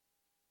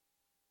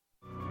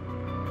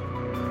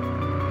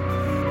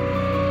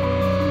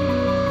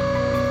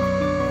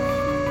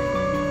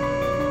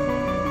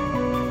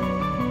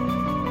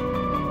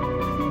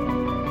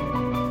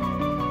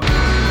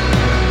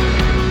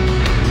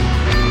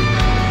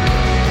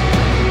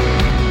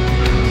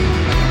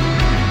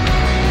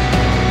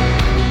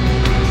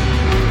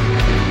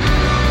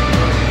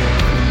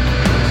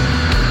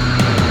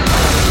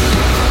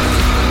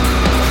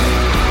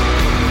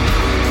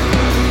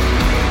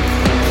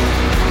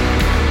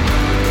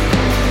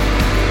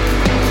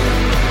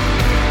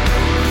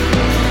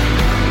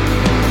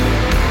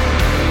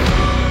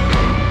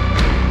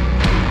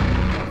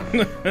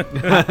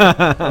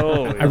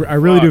I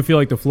really do feel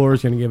like the floor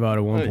is going to give out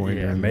at one point.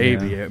 Yeah,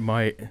 maybe it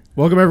might.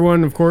 Welcome,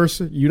 everyone. Of course,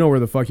 you know where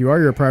the fuck you are.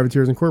 You're at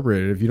Privateers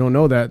Incorporated. If you don't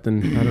know that,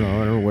 then I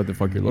don't know what the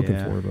fuck you're looking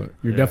for, but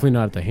you're definitely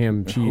not at the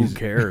ham cheese. Who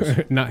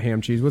cares? Not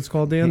ham cheese. What's it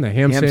called, Dan? The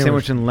ham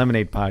sandwich and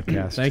lemonade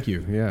podcast. Thank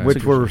you. Yeah,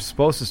 which we're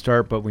supposed to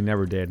start, but we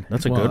never did.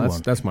 That's a good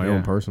one. That's my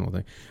own personal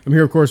thing. I'm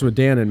here, of course, with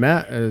Dan and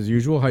Matt as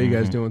usual. How you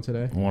guys doing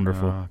today?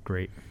 Wonderful.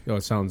 Great. Oh,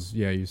 it sounds.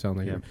 Yeah, you sound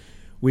like it.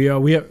 We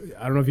have.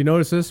 I don't know if you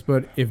noticed this,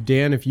 but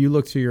if you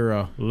look to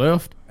your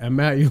left and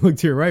Matt, you look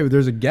to your right,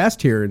 there's a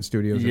guest here in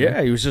studio today.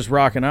 Yeah, he was just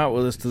rocking out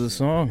with us to the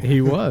song.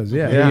 He was.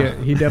 Yeah.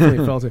 He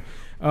definitely felt it.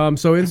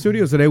 So in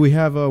studios today we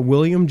have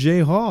William J.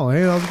 Hall.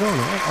 Hey, how's it going?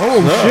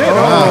 Shit!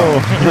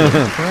 Wow!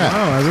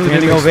 I really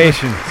Standing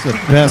ovation. It's the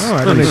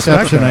best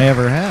reception I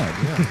ever had.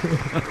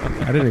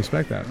 Yeah. I didn't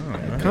expect that.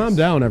 Calm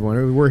down,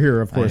 everyone. We're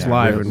here, of course,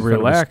 live and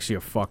relax, you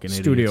fucking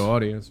studio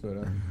idiots. audience.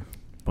 But,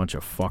 bunch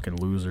of fucking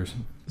losers.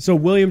 So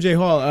William J.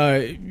 Hall,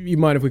 you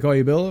mind if we call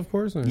you Bill? Of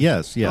course. Or?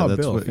 Yes, yeah, that's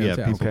Bill, what. Yeah,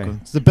 fantastic. people.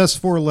 It's the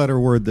best 4-letter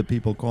word that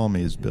people call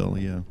me is Bill.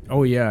 Yeah.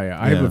 Oh yeah.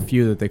 I have a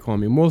few that they call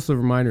me. Most of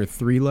mine are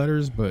 3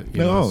 letters, but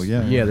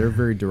they're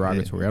very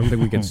derogatory. I don't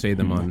think we can say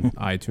them on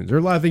iTunes. There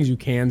are a lot of things you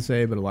can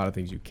say, but a lot of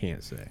things you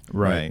can't say.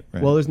 Right.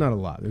 Well, there's not a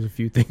lot. There's a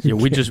few things. Yeah,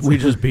 we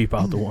just beep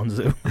out the ones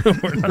that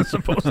we're not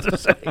supposed to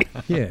say.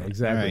 Yeah,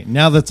 exactly. Right.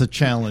 Now that's a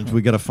challenge.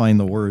 We got to find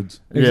the words.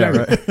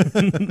 Exactly.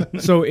 Yeah,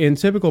 right. So in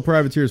typical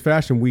Privateers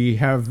fashion, we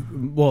have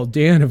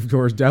Dan, of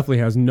course, definitely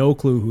has no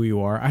clue who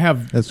you are. I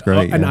have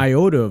an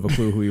iota of a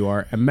clue who you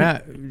are. And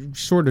Matt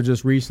sort of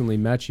just recently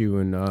met you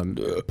and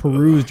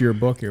perused your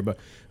book here. But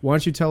why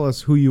don't you tell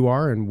us who you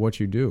are and what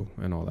you do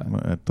and all that?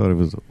 Well, I thought it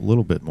was a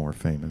little bit more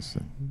famous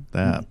than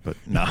that, but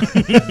no.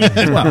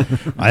 Well,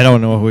 I don't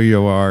know who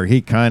you are.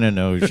 He kind of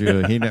knows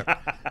you.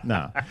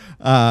 No,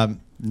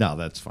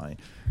 that's fine.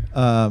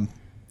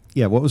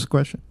 What was the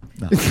question?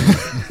 No.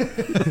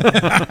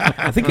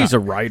 I think he's a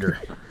writer.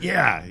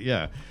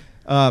 Yeah.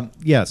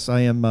 Yes,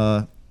 I am.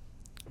 I'm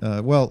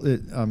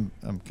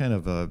kind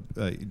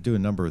of do a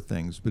number of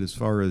things, but as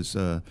far as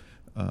I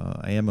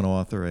am an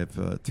author, I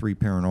have 3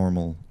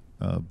 paranormal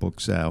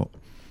books out.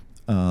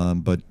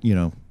 But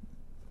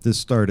this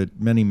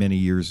started many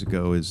years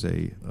ago as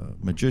a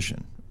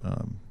magician,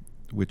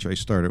 which I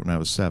started when I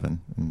was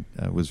 7, and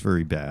I was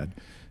very bad.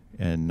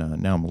 And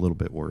now I'm a little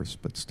bit worse,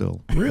 but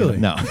still. Really?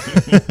 No.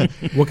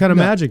 What kind of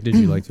magic did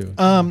you like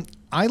to?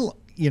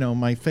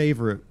 My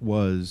favorite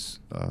was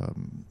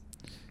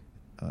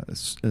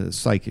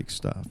psychic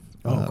stuff.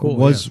 Oh, cool.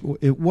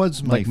 It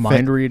was my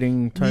mind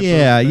reading type.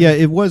 Yeah,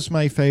 it was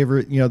my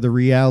favorite. The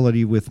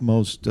reality with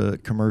most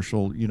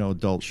commercial,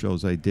 adult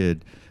shows I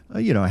did.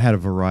 I had a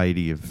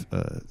variety of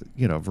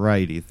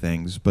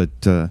things, but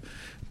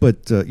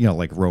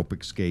like Rope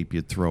Escape,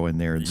 you'd throw in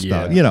there and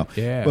stuff.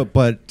 Yeah.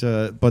 But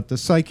the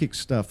psychic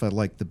stuff I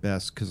liked the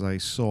best because I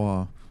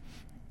saw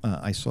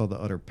the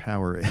utter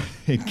power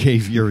it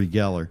gave Uri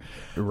Geller.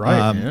 Right.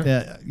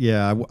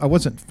 I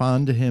wasn't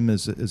fond of him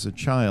as a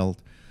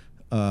child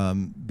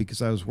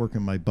because I was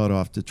working my butt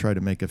off to try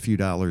to make a few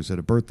dollars at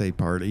a birthday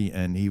party,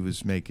 and he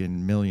was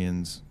making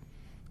millions.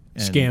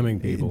 And scamming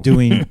people,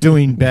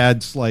 doing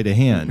bad sleight of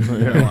hand,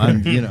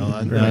 on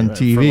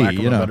TV, for lack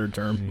of a better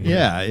term.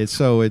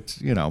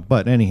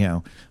 But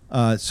anyhow,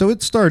 so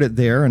it started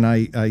there, and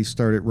I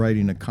started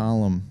writing a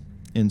column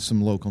in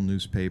some local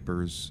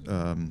newspapers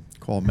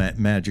called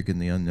Magic in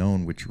the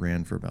Unknown, which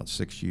ran for about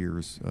 6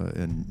 years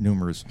in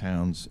numerous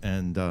towns,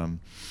 and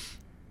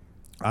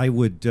I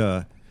would.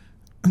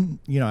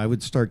 I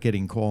would start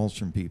getting calls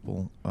from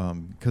people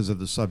because of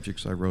the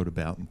subjects I wrote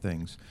about and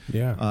things.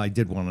 Yeah. I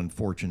did one on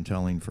fortune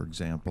telling, for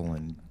example,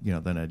 and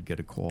then I'd get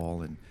a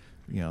call and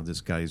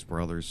this guy's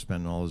brother's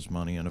spending all his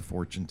money on a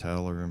fortune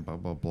teller and blah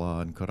blah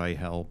blah, and could I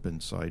help?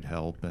 And so I'd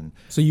help. And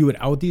so you would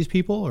out these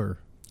people, or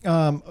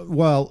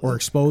or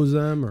expose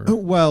them, or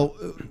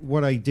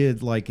what I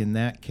did, like in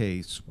that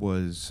case,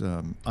 was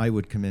I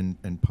would come in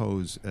and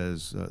pose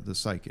as the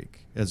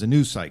psychic, as a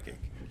new psychic.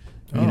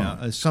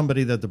 As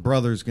somebody that the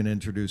brother's going to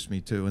introduce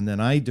me to, and then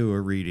I do a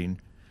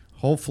reading,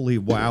 hopefully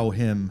wow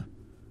him.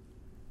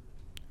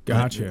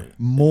 Gotcha.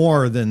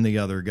 More than the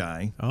other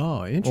guy.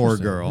 Oh, interesting. Or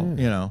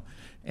girl,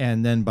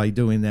 and then by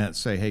doing that,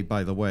 say, hey,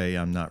 by the way,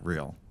 I'm not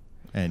real.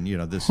 And,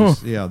 this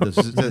is, in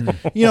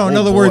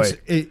other words,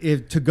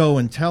 to go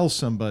and tell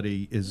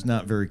somebody is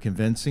not very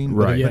convincing.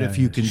 Right. But if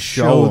you can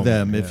show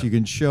them,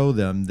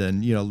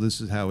 then, this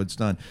is how it's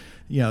done.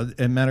 As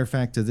a matter of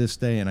fact, to this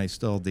day, and I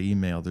still have the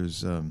email,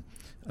 there's a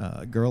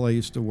girl I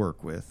used to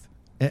work with.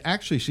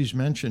 Actually, she's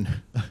mentioned,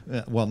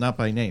 well, not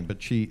by name,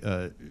 but she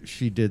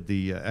did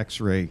the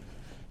X-ray.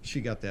 She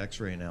got the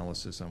X-ray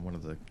analysis on one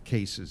of the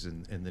cases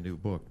in the new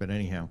book. But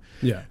anyhow,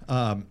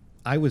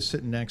 I was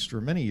sitting next to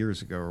her many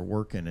years ago, or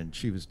working, and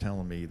she was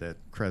telling me that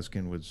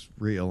Kreskin was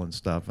real and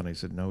stuff. And I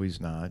said, no,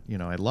 he's not.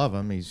 I love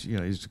him. He's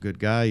he's a good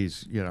guy.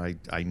 He's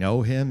I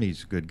know him.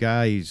 He's a good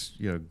guy. He's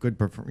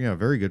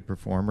very good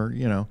performer.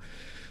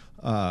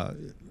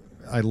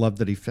 I love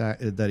that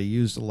he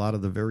used a lot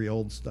of the very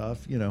old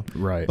stuff,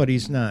 Right. But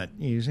he's not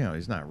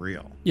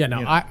real. Yeah,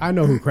 no, I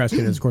know who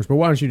Kreskin is, of course, but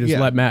why don't you just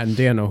let Matt and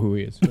Dan know who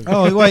he is?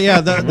 Oh, well,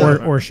 yeah,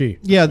 or she.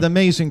 Yeah, the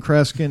amazing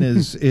Kreskin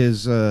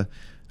is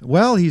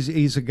well,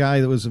 he's a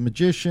guy that was a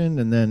magician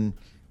and then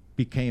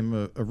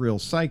became a real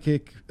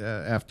psychic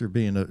after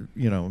being a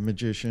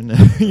magician.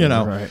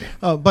 Right.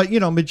 But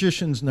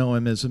magicians know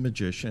him as a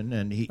magician,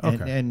 and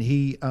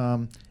he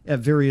at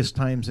various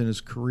times in his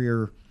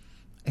career,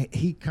 I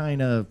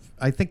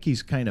think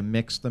he's kind of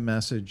mixed the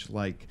message,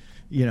 like,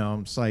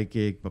 I'm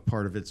psychic, but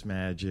part of it's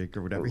magic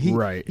or whatever.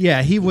 Right.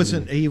 Yeah, he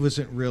wasn't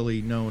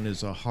really known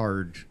as a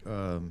hard.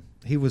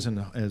 He wasn't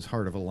as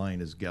hard of a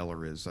line as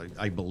Geller is,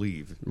 I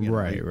believe.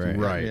 Right.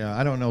 Yeah,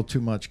 I don't know too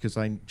much because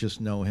I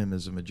just know him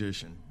as a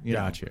magician.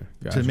 Gotcha.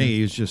 To me,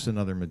 he's just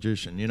another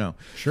magician.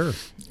 Sure.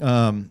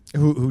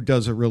 Who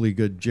does a really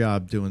good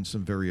job doing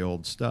some very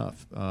old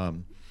stuff,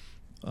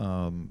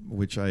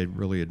 which I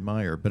really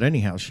admire. But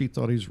anyhow, she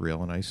thought he's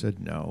real, and I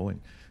said no,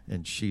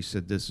 and she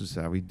said this is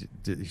how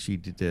she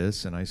did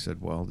this, and I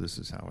said, well, this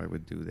is how I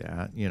would do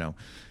that.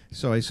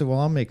 So I said, well,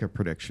 I'll make a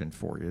prediction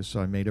for you. So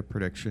I made a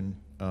prediction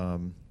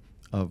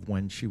of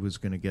when she was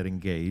going to get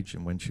engaged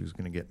and when she was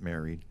going to get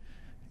married,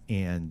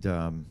 and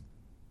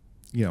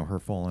her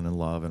falling in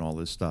love and all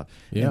this stuff.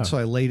 Yeah. And so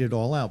I laid it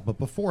all out. But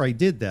before I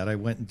did that, I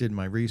went and did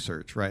my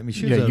research. Right? I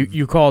mean,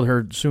 you called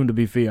her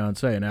soon-to-be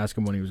fiancé and asked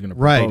him when he was going to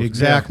propose. Right,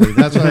 exactly. Yeah.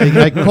 That's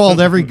why I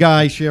called every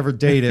guy she ever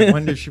dated.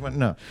 When did she went?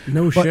 No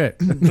shit.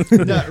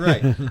 No,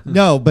 right.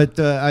 No, but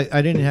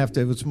I didn't have to.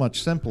 It was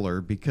much simpler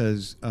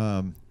because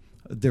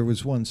there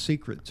was one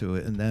secret to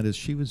it, and that is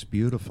she was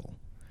beautiful.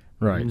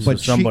 Right, but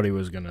so somebody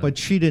was going to... But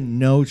she didn't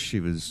know she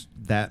was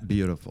that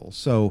beautiful.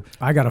 So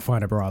I got to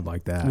find a broad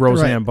like that.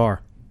 Roseanne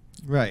Barr.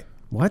 Right.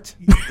 What?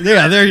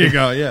 Yeah, there you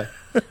go, yeah.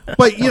 But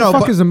what the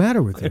fuck is the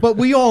matter with it? But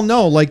we all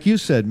know, like you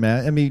said,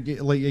 Matt. I mean,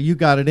 like, you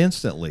got it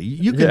instantly.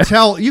 You can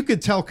tell. You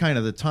could tell kind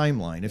of the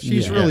timeline. If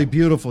she's really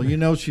beautiful,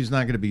 she's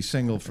not going to be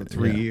single for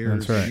 3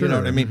 years. That's right. You know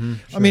what I mean? Mm-hmm.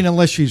 Sure. I mean,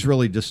 unless she's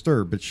really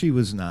disturbed. But she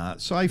was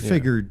not. So I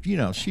figured,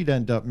 she'd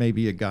end up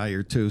maybe a guy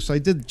or two. So I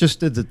did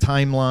the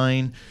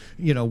timeline.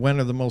 When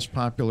are the most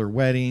popular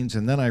weddings?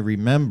 And then I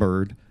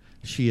remembered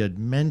she had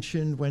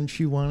mentioned when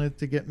she wanted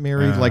to get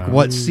married, like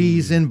what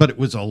season, but it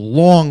was a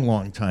long,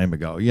 long time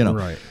ago,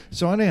 Right.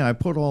 So anyway, I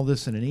put all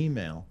this in an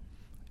email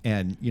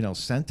and,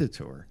 sent it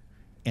to her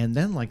and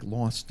then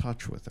lost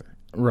touch with her.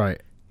 Right.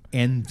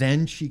 And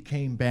then she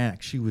came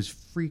back. She's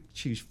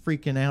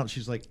freaking out.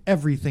 She's like,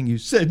 everything you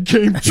said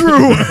came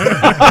true.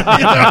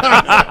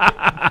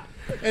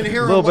 And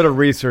here a little bit of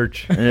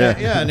research.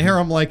 Yeah, and here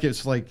I'm like,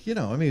 it's like,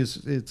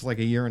 it's like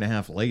a year and a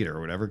half later or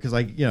whatever, because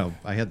I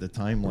had the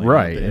timeline.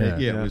 Right.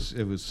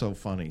 It was so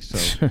funny.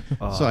 So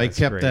so I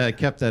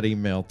kept that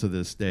email to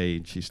this day,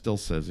 and she still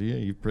says, yeah,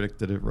 you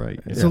predicted it right.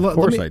 Yeah. So of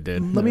course I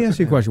did. Let me ask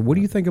you a question. What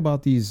do you think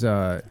about these?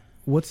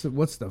 What's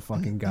the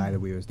fucking guy that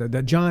we use?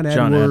 The John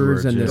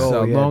Edwards and this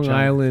Long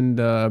Island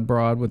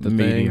broad with the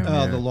Medium, thing.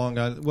 Oh, the Long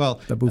Island. Well,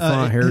 the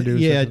bouffant hairdo.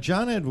 Yeah,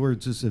 John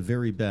Edwards is a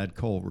very bad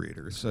cold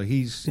reader. So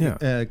he's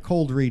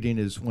cold reading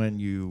is when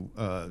you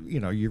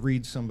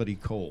read somebody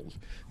cold.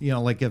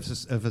 Like if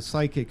a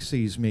psychic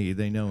sees me,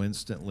 they know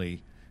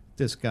instantly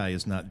this guy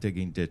is not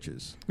digging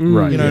ditches.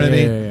 Right. You know what I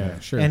mean? Yeah,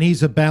 sure. And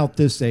he's about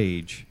this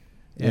age.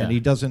 And he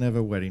doesn't have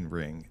a wedding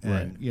ring,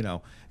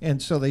 and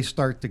and so they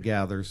start to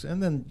gather,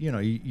 and then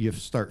you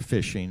start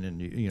fishing,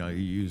 and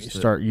you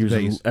start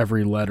using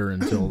every letter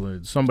until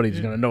somebody's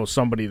going to know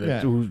somebody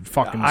who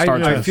fucking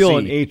starts. I feel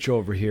an H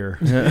over here.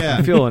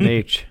 I feel an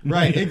H.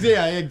 Right?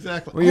 Yeah,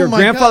 exactly. Well, your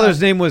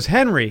grandfather's name was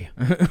Henry.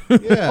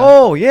 Yeah.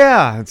 Oh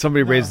yeah, and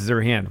somebody raises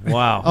their hand.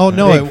 Wow. Oh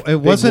no, it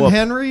wasn't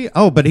Henry.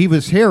 Oh, but he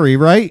was Harry,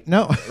 right?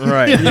 No.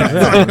 Right.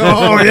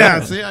 Oh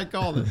yeah. See, I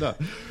called it.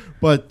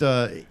 But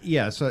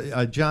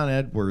so John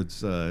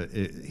Edwards,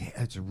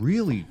 it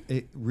really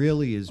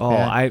is. Oh,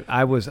 bad.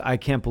 I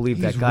can't believe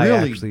He's that guy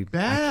really actually.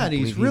 bad.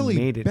 He's really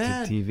made it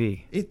bad. to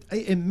TV.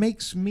 It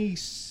makes me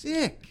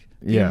sick.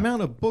 The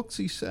amount of books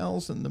he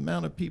sells and the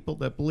amount of people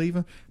that believe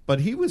him.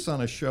 But he was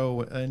on a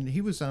show, and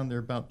he was on there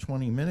about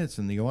 20 minutes,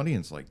 and the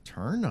audience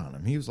turned on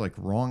him. He was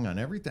wrong on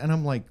everything, and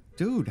I'm like,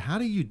 dude, how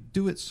do you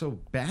do it so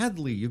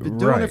badly? You've been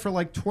doing it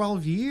for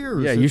 12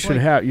 years. Yeah, you should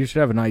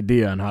have an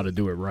idea on how to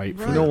do it right.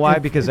 You know why?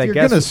 Because if I you're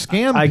guess going to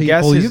scam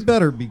people, you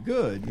better be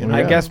good.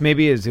 I guess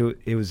maybe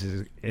it was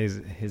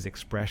his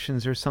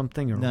expressions or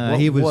something. Or nah, what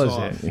he was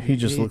off. He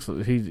just looks.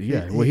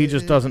 He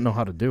just doesn't know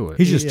how to do it.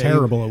 He's just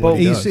terrible at what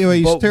he does.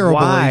 He's terrible.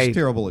 Why, he's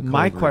terrible at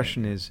my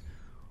question is,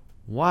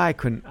 why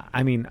couldn't?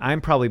 I mean,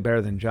 I'm probably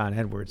better than John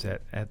Edwards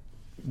at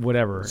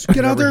whatever. Just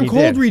get out there and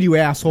cold read, you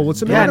asshole.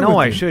 What's the matter? Yeah, no, with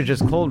I you? should have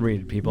just cold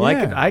read people.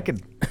 Yeah. I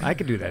could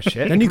do that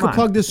shit. Then you could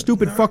plug this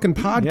stupid fucking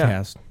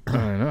podcast.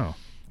 I know.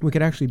 We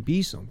could actually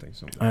be something.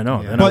 I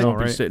know. Yeah. Then I don't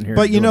be sitting here.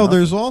 But doing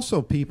there's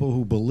also people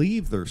who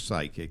believe they're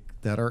psychic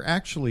that are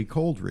actually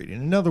cold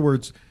reading. In other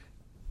words,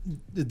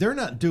 they're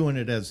not doing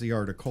it as the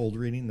art of cold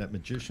reading that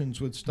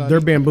magicians would study. They're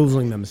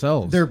bamboozling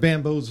themselves. They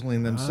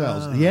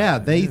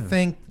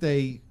think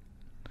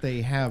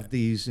they have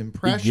these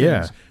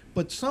impressions.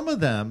 But some of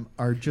them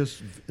are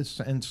just,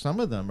 and some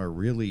of them are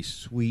really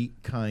sweet,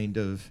 kind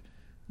of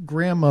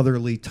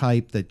grandmotherly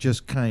type that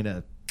just kind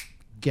of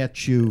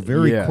gets you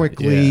very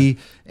quickly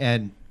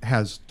and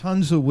has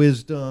tons of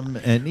wisdom,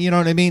 and you know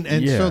what I mean.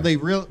 And so they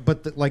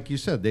like you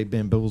said, they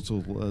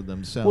bamboozle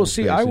themselves. Well,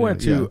 see, I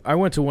went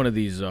to one of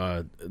these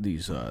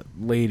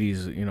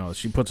ladies. You know,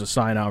 she puts a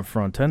sign out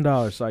front,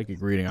 $10 psychic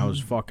reading. I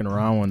was fucking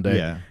around one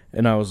day,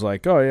 and I was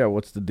like, "Oh yeah,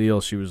 what's the deal?"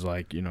 She was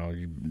like, "You know,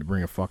 you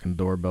bring a fucking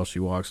doorbell." She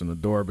walks in the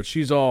door, but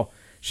she's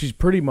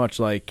pretty much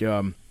like,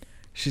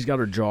 she's got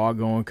her jaw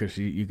going because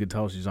you could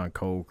tell she's on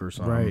coke or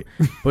something. Right.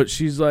 But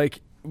she's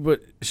like.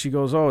 But she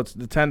goes, oh, it's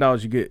the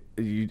 $10 you get.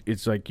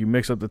 It's like you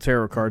mix up the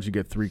tarot cards, you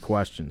get 3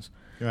 questions.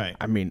 Right.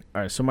 I mean,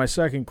 all right. So my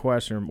second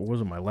question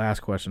wasn't my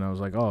last question. I was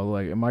like, oh,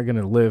 like, am I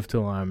gonna live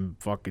till I'm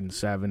fucking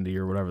 70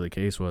 or whatever the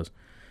case was?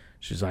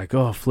 She's like,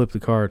 oh, flip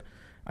the card.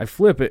 I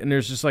flip it, and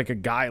there's just like a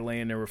guy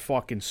laying there with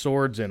fucking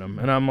swords in him,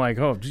 and I'm like,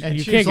 oh, and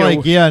you she's can't like,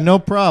 go. Yeah, no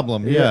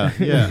problem. Yeah.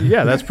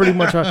 Yeah. That's pretty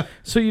much how.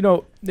 So you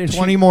know,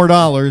 $20 more,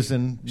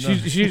 and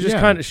she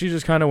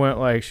just kind of went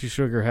like, she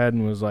shook her head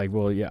and was like,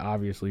 well, yeah,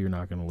 obviously you're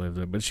not going to live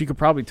there, but she could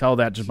probably tell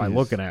that just by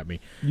looking at me.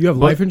 You have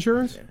life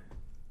insurance?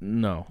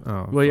 No.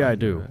 Oh, well, yeah, I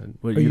do.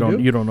 But you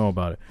don't know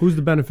about it. Who's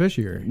the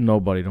beneficiary?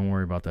 Nobody. Don't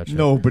worry about that shit.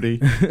 Nobody.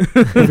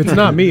 If it's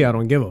not me, I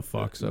don't give a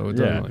fuck. So it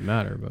doesn't really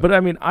matter. But I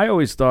mean, I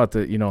always thought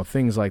that, you know,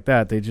 things like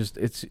that,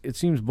 it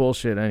seems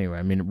bullshit anyway.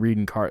 I mean,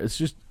 reading cards,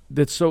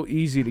 it's so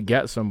easy to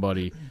get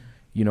somebody,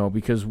 you know,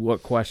 because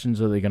what questions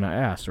are they going to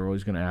ask? They're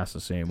always going to ask the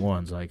same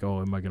ones, like,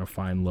 oh, am I going to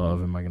find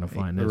love? Am I going to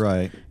find this?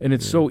 Right. And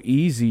it's so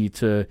easy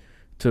to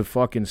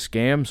fucking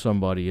scam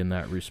somebody in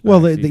that respect.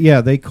 Well,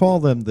 they call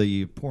them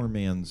the poor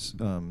man's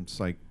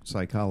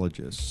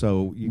psychologist.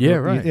 So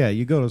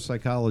you go to a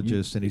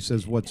psychologist and he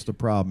says, "What's the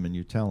problem?" and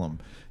you tell him.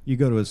 You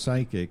go to a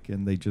psychic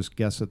and they just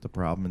guess at the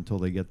problem until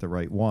they get the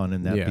right one,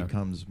 and that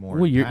becomes more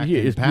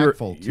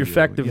impactful. You're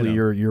effectively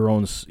your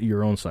own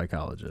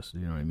psychologist.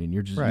 You know what I mean?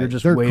 You're just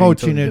they're waiting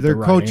coaching it. They're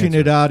coaching answer.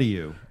 It out of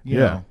you. You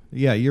know?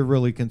 Yeah. You're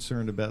really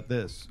concerned about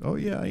this. Oh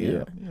yeah.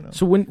 You know.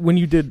 So when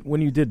you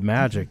did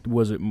magic,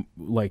 was it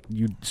like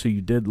you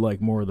did like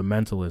more of the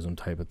mentalism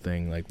type of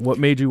thing? Like, what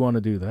made you want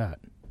to do that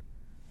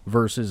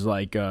versus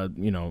like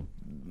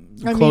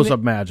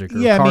close-up magic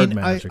or card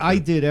magic? I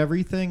did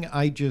everything.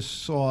 I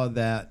just saw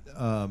that.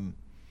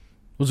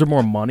 Was there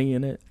more money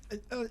in it?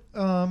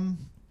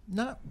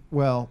 Not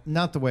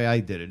the way I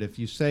did it. If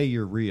you say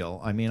you're real,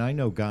 I mean, I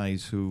know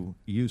guys who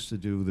used to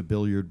do the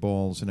billiard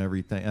balls and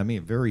everything. I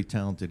mean, very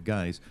talented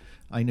guys.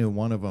 I knew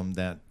one of them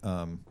that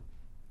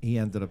he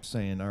ended up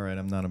saying, "All right,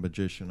 I'm not a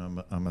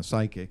magician. I'm a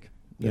psychic."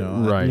 You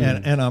know, right?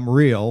 And I'm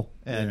real.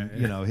 And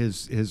you know,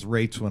 his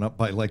rates went up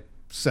by like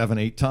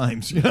 7-8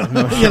 times, you know?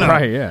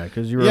 Right, yeah,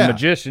 because you're a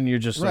magician, you're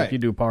just like, you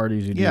do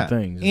parties, you do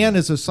things. And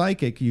as a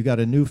psychic, you got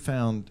a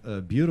newfound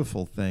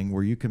beautiful thing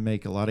where you can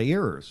make a lot of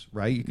errors,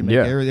 right? You can make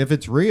errors. If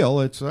it's real,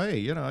 it's,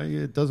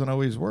 it doesn't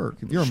always work.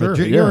 If you're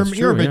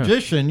a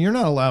magician, you're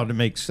not allowed to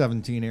make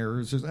 17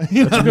 errors. That's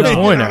a good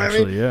point,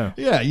 actually,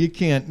 Yeah, you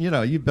can't,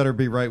 you better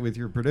be right with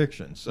your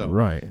predictions. So,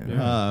 right.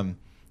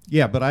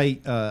 But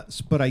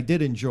I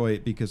did enjoy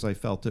it because I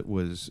felt it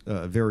was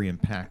very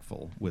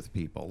impactful with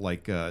people.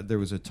 Like there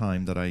was a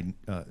time that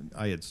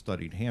I had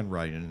studied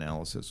handwriting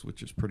analysis,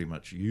 which is pretty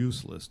much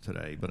useless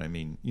today. But I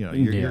mean,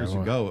 years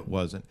ago it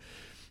wasn't.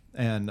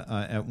 And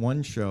at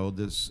one show,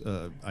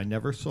 I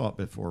never saw it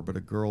before, but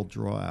a girl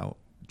drew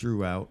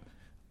out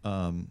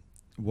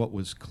what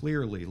was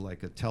clearly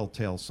like a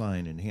telltale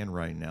sign in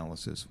handwriting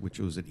analysis, which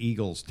was an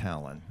eagle's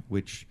talon,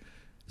 which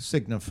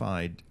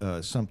signified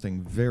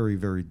something very,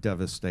 very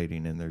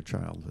devastating in their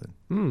childhood.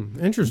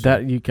 Interesting.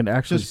 That you can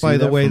actually just by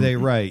the way they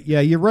write. Yeah,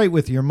 you write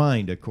with your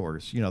mind, of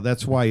course.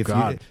 That's why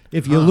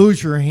if you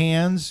lose your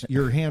hands,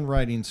 your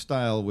handwriting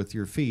style with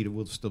your feet, it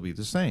will still be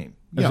the same.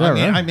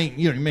 I mean,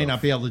 you may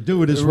not be able to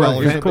do it as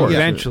well. Of course.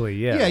 Eventually,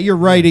 yeah, you're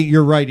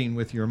writing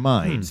with your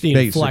mind. It's the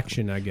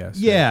inflection, I guess.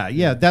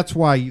 Yeah. That's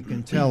why you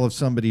can tell if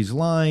somebody's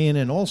lying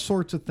and all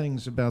sorts of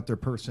things about their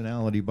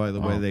personality by the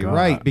way they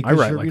write. Because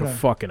I write like a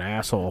fucking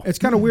asshole. It's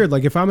kind of weird.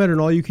 Like if I'm at an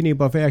all-you-can-eat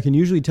buffet, I can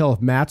usually tell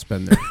if Matt's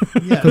been there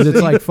because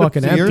it's like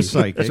fucking empty.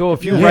 So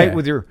if you write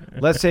with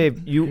let's say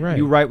if you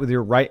write with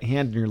your right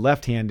hand and your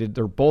left-handed,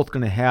 they're both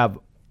going to have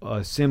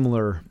a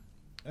similar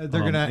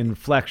they're gonna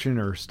inflection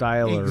or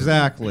style.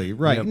 Exactly,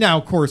 right. Now,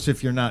 of course,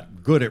 if you're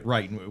not good at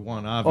writing with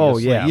one,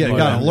 obviously, you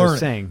got to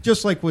learn it.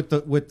 Just like with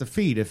the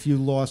feet, if you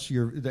lost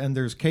and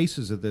there's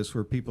cases of this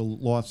where people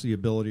lost the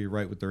ability to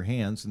write with their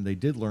hands, and they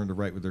did learn to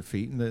write with their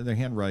feet, and their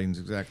handwriting's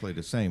exactly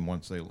the same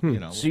once they,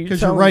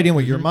 because you're writing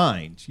with your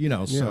mind,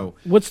 So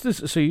what's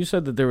this? So you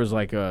said that there was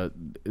like a,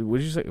 what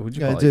did you say? What'd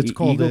you call it? It's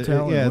called eagle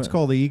talon? Yeah, it's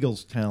called the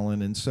eagle's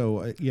talon, and so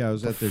I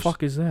was at this. The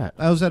fuck is that?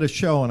 I was at a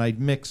show, and I'd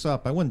mix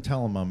up. I wouldn't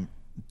tell them I'm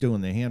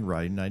doing the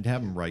handwriting. I'd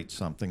have them write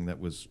something that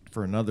was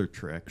for another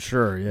trick.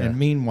 Sure, yeah. And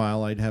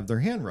meanwhile, I'd have their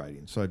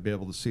handwriting, so I'd be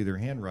able to see their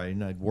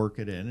handwriting. I'd work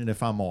it in, and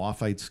if I'm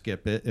off, I'd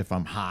skip it. If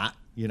I'm hot,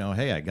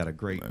 hey, I got a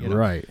great,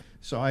 Right.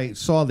 So I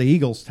saw the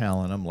eagle's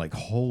talon. I'm like,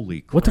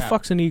 holy crap. What the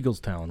fuck's an eagle's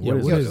talon?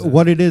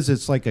 What it is,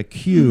 it's like a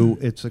Q.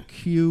 It's a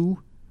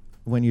Q.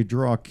 When you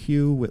draw a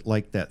Q with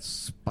like that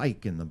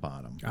spike in the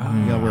bottom,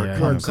 where it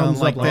comes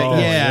like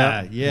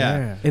that.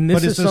 Yeah. And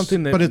this is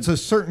something that, but it's a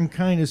certain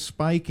kind of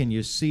spike, and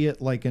you see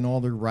it like in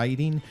all the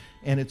writing,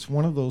 and it's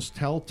one of those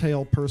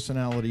telltale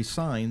personality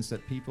signs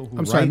that people who.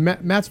 I'm sorry,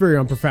 Matt's very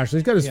unprofessional.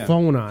 He's got his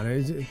phone on.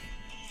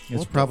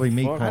 It's probably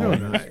me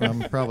calling him. I'm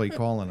probably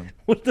calling him.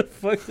 What the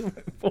fuck? My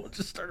phone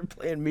just started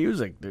playing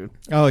music, dude.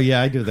 Oh,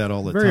 yeah, I do that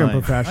all the time. Very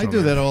unprofessional. I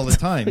do that all the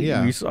time,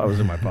 yeah. You saw it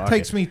was in my pocket. It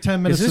takes me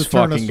 10 minutes to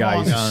turn a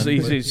song on.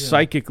 He's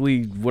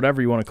psychically,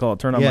 whatever you want to call it,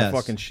 turn on my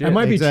fucking shit. It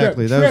might be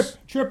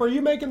Trip, are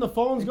you making the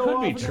phones go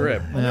off? Could be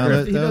Trip.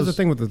 He does a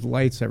thing with the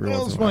lights every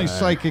once in a while. That was my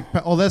psychic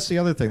power. Oh, that's the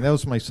other thing. That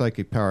was my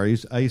psychic power.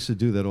 I used to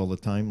do that all the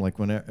time. Like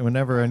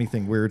whenever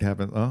anything weird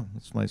happened,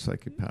 it's my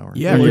psychic power.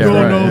 Yeah,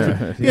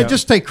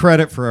 just take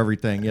credit for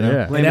everything, you know?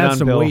 Yeah. It adds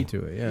some weight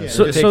to it, yeah.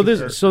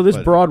 So this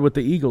broad with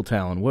the eagle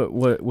talon, what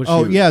was she?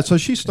 Oh, yeah, so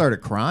she started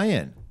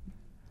crying.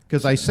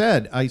 Because I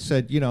said,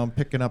 I'm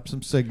picking up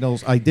some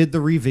signals. I did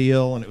the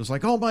reveal, and it was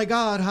like, oh, my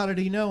God, how did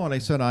he know? And I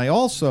said, I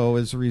also,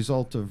 as a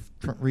result of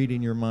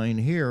reading your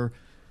mind here,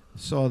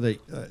 saw that,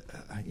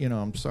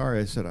 I'm sorry.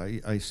 I said,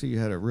 I see you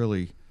had a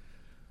really,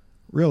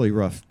 really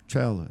rough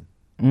childhood.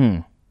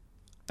 And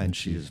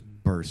she just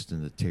burst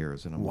into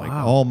tears. And I'm like,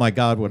 oh, my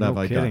God, what have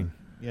I done?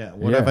 Yeah,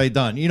 what have I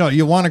done?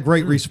 You want a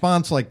great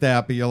response like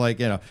that, but you're like,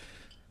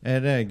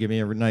 and then give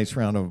me a nice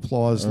round of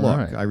applause.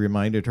 Look, I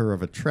reminded her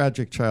of a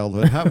tragic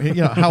childhood. How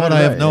would I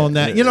have known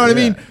that? You know what I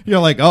mean?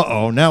 You're like,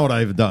 now what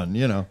I've done,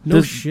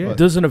 No shit.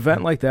 Does an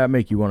event like that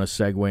make you want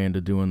to segue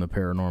into doing the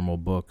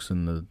paranormal books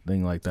and the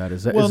thing like that?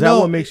 Is that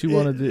what makes you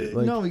want to do?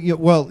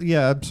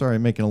 I'm sorry,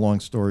 I'm making a long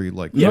story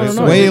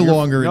way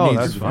longer. No,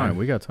 that's fine.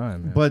 We got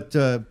time.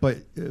 Yeah.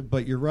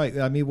 But you're right.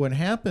 I mean, what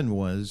happened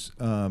was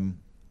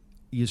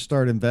you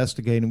start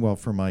investigating,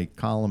 for my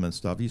column and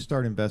stuff, you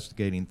start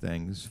investigating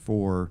things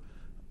for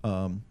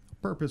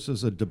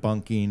purposes of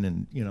debunking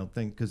and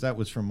because that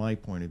was from my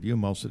point of view.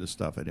 Most of the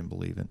stuff I didn't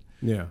believe in.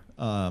 Yeah.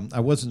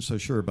 I wasn't so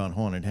sure about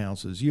haunted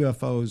houses.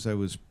 UFOs, I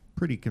was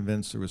pretty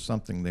convinced there was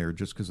something there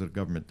just because of the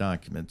government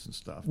documents and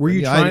stuff. Were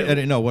you I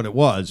didn't know what it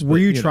was. Were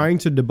you trying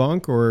to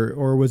debunk,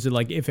 or was it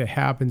like if it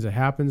happens, it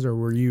happens, or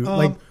were you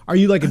are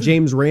you like a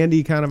James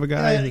Randi kind of a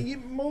guy?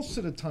 Most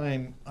of the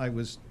time, I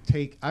was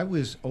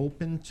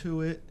open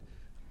to it.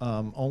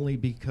 Only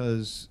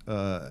because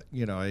I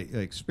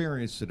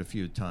experienced it a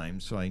few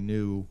times, so I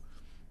knew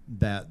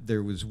that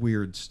there was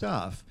weird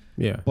stuff.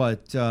 Yeah.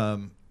 But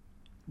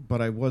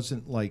I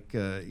wasn't like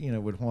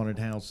with haunted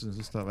houses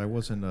and stuff. I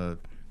wasn't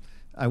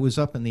I was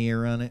up in the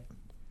air on it.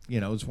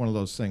 It was one of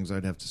those things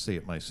I'd have to see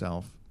it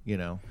myself.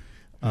 So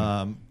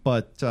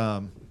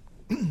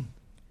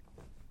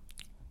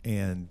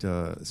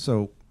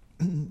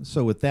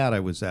with that I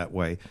was that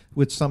way.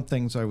 With some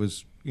things I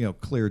was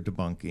clear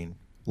debunking.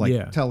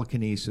 Like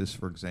telekinesis,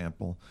 for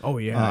example. Oh,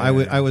 yeah.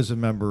 I was a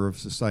member of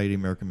Society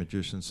of American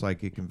Magicians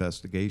Psychic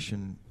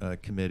Investigation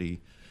Committee.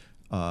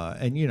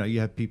 And, you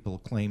have people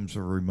claims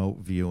of remote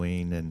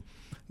viewing. And,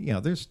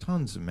 there's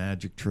tons of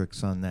magic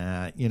tricks on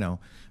that.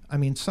 I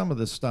mean, some of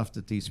the stuff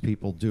that these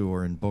people do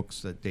are in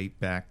books that date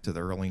back to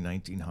the early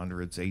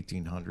 1900s,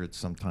 1800s,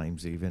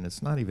 sometimes even.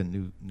 It's not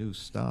even new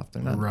stuff.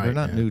 They're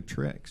not new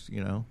tricks,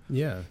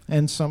 Yeah.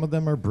 And some of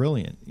them are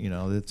brilliant.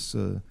 It's...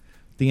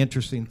 The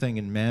interesting thing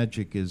in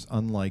magic is,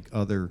 unlike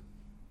other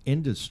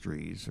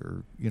industries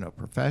or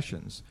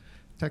professions,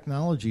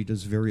 technology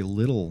does very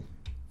little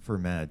for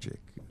magic.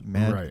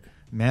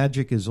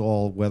 Magic is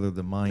all whether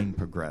the mind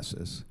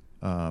progresses.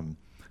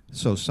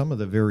 So some of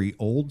the very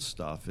old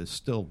stuff is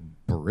still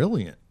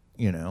brilliant,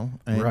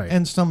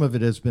 and some of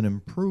it has been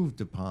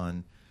improved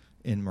upon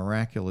in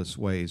miraculous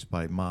ways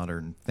by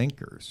modern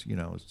thinkers.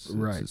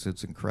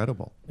 It's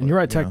incredible. And you're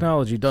right,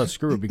 technology does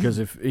screw it, because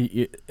if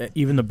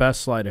even the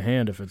best sleight of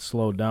hand, if it's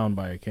slowed down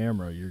by a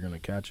camera, you're going to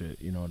catch it.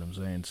 You know what I'm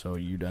saying? So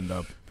you'd end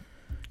up,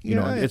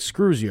 it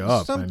screws you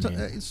up.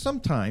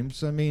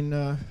 Sometimes,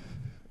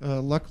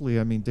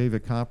 luckily,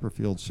 David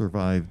Copperfield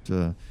survived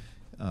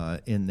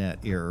in that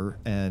era,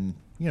 and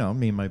me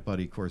and my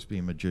buddy, of course,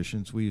 being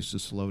magicians, we used to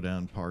slow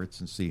down parts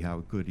and see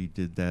how good he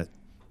did that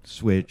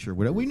switch or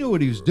whatever. We knew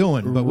what he was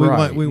doing, but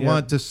we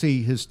want to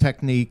see his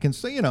technique and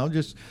so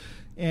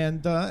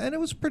and it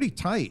was pretty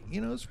tight.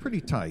 It was pretty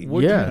tight.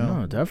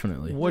 No,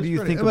 definitely. What do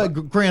you think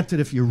about?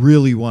 Granted, if you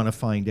really want to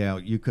find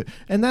out, you could.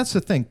 And that's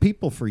the thing.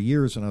 People for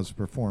years when I was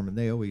performing,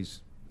 they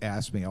always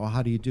asked me, "Oh,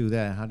 how do you do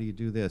that? How do you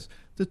do this?"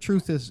 The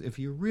truth is, if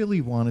you really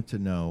wanted to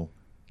know,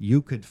 you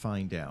could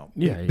find out.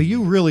 Yeah, but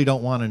you really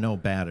don't want to know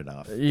bad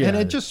enough. Yeah. And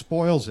it just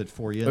spoils it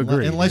for you.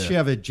 Agreed, unless you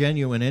have a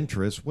genuine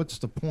interest, what's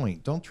the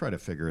point? Don't try to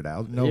figure it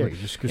out. No,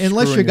 just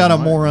unless you got a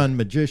moron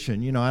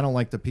magician. I don't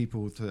like the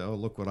people who say, "Oh,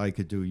 look what I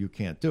could do. You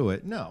can't do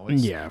it." No,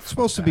 it's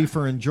supposed to be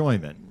for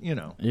enjoyment.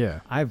 Yeah.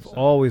 I've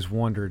always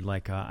wondered,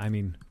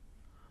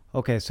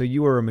 okay, so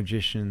you were a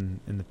magician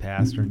in the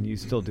past, and you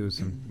still do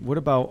some. What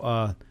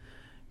about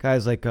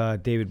guys like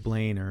David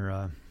Blaine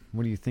or?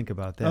 What do you think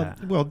about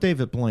that? Well,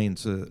 David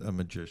Blaine's a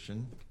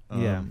magician.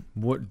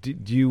 What do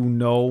you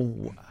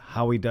know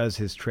how he does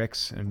his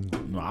tricks?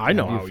 And I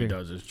know how he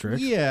does his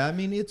tricks. Yeah, I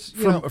mean it's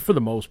for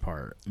the most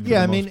part.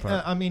 Yeah,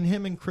 I mean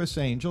him and Chris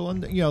Angel,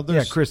 and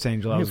there's Chris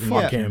Angel. I was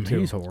fuck him.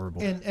 He's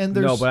horrible. And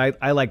there's but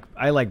I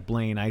like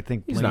Blaine. I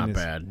think he's Blaine not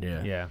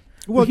bad. Yeah.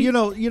 Well,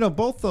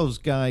 both those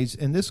guys,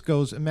 and this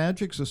goes.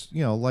 Magic's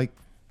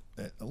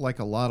like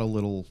a lot of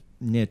little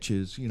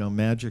niches.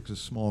 Magic's a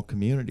small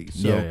community.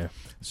 So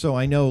so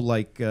I know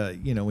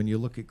when you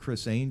look at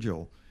Chris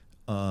Angel.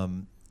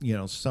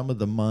 Some of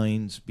the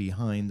minds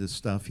behind the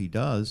stuff he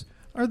does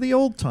are the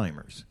old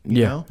timers,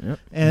 you know,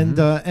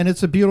 and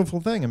it's a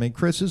beautiful thing. I mean,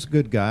 Chris is a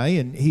good guy,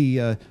 and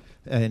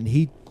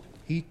he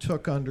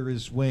took under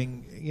his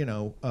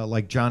wing,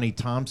 like Johnny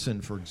Thompson,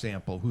 for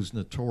example, who's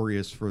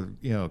notorious for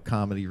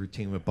comedy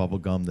routine with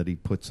bubblegum that he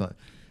puts on.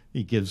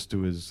 He gives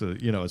to his,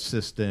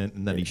 assistant,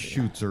 and then he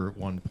shoots her at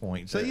one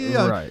point. So, he's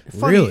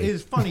a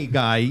funny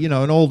guy,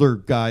 an older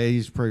guy.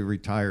 He's probably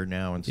retired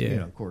now, and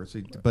of course.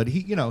 But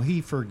he,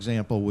 for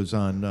example, was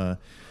on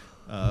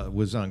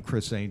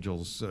Chris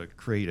Angel's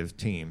creative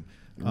team.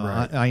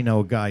 I know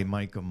a guy,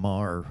 Mike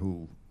Amar,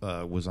 who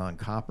was on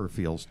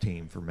Copperfield's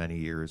team for many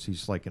years.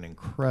 He's like an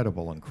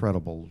incredible,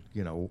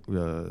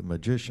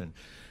 magician.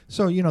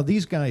 So,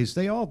 these guys,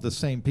 they all have the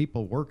same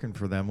people working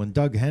for them. When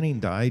Doug Henning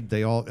died,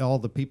 all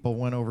the people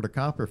went over to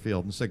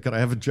Copperfield and said, could I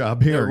have a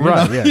job here?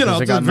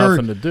 They got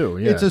nothing to do.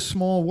 Yeah. It's a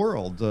small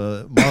world.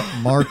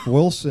 Mark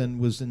Wilson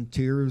was in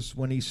tears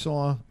when he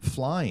saw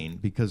Flying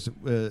because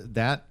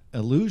that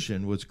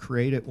illusion was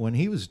created when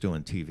he was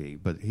doing TV,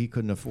 but he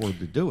couldn't afford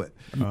to do it.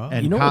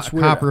 And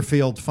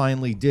Copperfield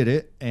finally did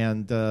it,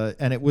 and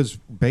it was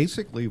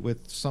basically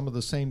with some of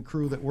the same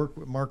crew that worked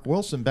with Mark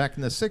Wilson back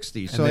in the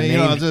 60s. So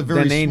it's a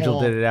very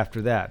Angel did it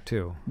after that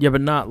too. Yeah,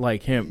 but not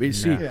like him.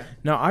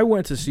 Now I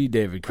went to see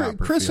David Copperfield.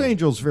 Chris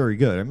Angel's very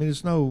good. I mean,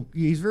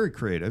 he's very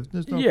creative.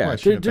 There's no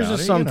question about it. There's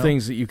just some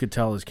things that you could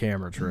tell his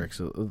camera tricks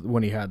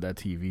when he had that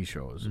TV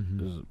show. Is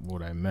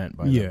what I meant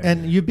by that.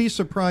 And you'd be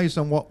surprised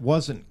on what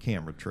wasn't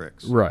camera tricks.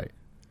 Right.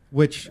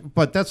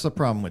 But that's the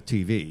problem with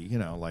TV.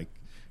 Like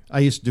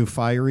I used to do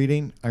fire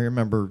eating. I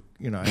remember,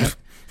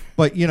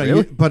 but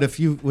really? But if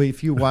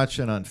you watch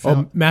it on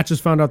film, Matt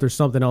just found out there's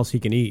something else he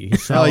can eat.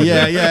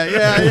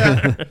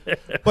 Yeah.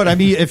 But I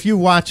mean, if you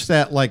watch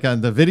that like on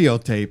the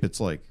videotape,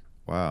 it's like,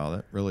 wow,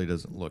 that really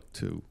doesn't look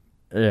too.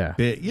 Yeah.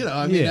 Big.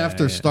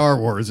 After Star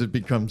Wars, it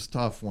becomes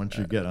tough once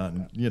you get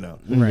on,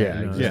 Right.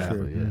 Yeah,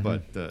 exactly. Yeah.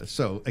 But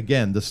so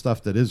again, the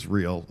stuff that is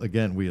real,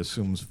 again, we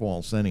assume is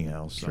false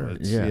anyhow. So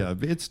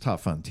it's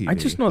tough on TV. I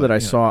just know that I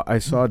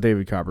saw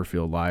David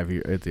Copperfield live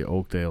here at the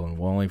Oakdale in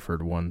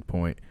Wallingford one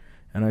point,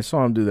 and I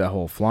saw him do that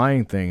whole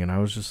flying thing, and I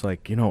was just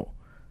like,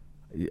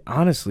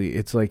 honestly,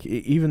 it's like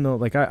even though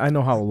like I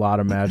know how a lot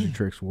of magic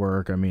tricks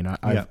work. I mean,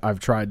 I've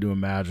tried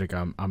doing magic.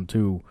 I'm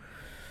too.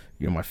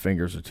 My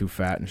fingers are too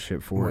fat and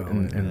shit for it,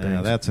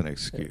 and that's an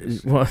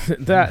excuse. Well,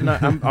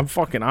 I'm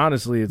fucking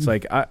honestly, it's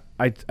like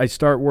I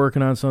start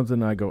working on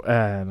something, and I go,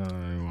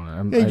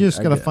 no. You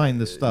just gotta find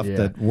the stuff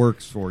that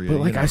works for you. But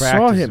like I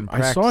saw him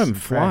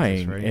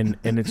flying, right?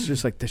 and it's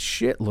just like the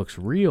shit looks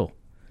real.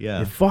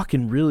 Yeah, it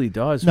fucking really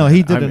does. No,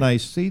 he did a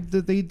nice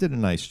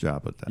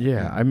job with that.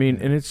 Yeah, I mean,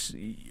 and it's.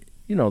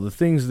 The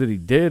things that he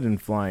did in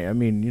flying. I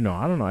mean,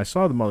 I don't know. I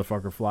saw the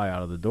motherfucker fly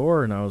out of the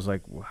door, and I was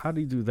like, well, how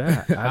did he do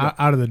that?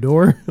 Out of the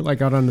door?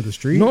 Like out onto the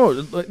street? No,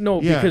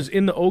 because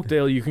in the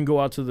Oakdale, you can go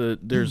out to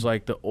there's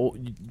like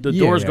the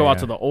doors go out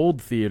to the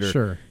old theater.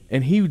 Sure.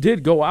 And he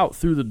did go out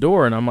through the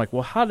door, and I'm like,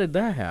 well, how did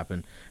that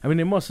happen? I mean,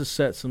 they must have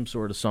set some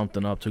sort of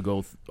something up to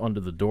go under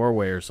the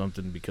doorway or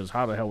something, because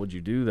how the hell would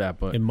you do that?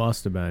 But it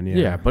must have been,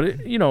 Yeah, but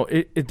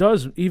it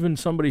does, even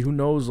somebody who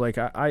knows, like,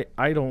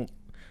 I don't,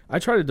 I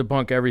try to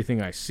debunk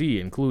everything I see,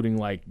 including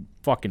like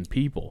fucking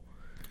people.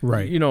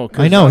 Right.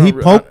 I know he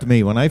poked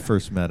me when I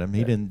first met him.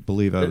 He didn't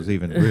believe I was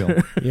even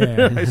real.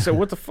 Yeah. I said,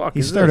 "What the fuck?"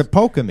 He started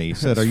poking me. He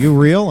said, "Are you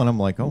real?" And I'm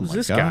like, "Oh my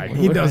this god." Guy?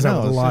 He does that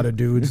with a lot of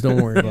dudes.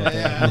 Don't worry about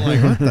that. I'm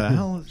like, what the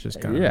hell? It's just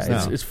kind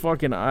of it's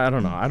fucking. I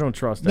don't know. I don't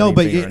trust. No,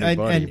 but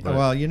anybody,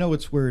 well,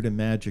 what's weird in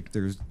magic?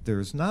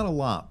 There's not a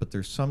lot, but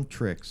there's some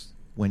tricks.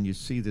 When you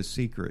see the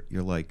secret,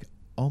 you're like,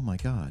 oh my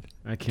god,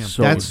 I can't.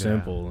 That's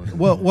simple.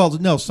 Well,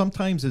 no.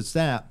 Sometimes it's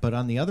that, but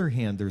on the other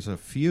hand, there's a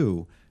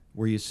few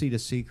where you see the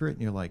secret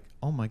and you're like,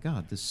 oh my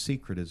god, this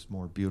secret is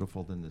more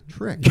beautiful than the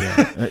trick.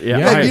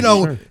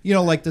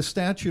 Like the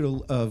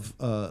Statue of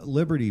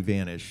Liberty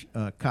vanish.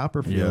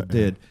 Copperfield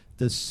did.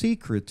 The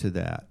secret to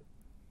that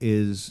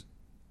is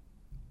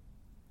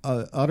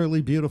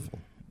utterly beautiful.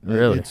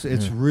 Really?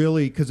 It's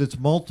really, because it's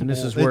multiple. And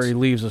this is where he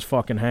leaves us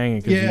fucking hanging,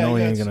 because he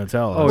ain't going to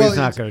tell us. Oh, he's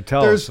not going to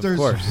tell us, of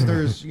course.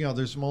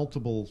 There's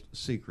multiple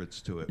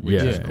secrets to it,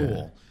 which is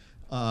cool.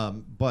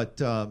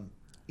 To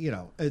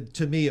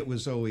me, it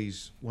was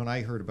always, when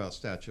I heard about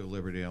Statue of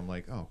Liberty, I'm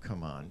like, oh,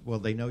 come on. Well,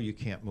 they know you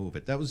can't move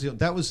it. That was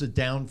the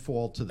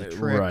downfall to the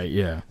trick. Right,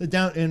 yeah.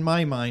 In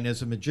my mind,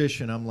 as a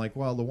magician, I'm like,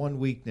 well, the one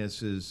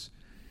weakness is,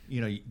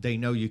 they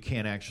know you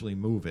can't actually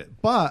move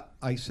it. But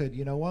I said,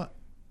 you know what?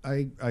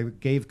 I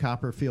gave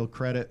Copperfield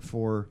credit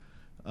for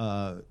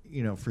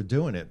for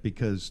doing it,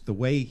 because the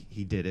way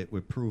he did it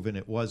would proven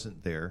it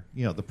wasn't there.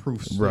 The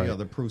proofs,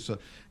 the proofs,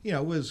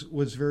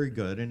 was very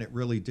good, and it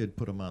really did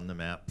put him on the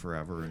map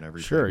forever and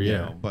everything. Sure,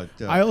 yeah. But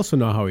I also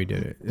know how he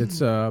did it.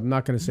 It's I'm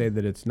not going to say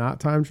that it's not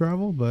time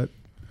travel, but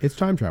it's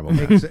time travel.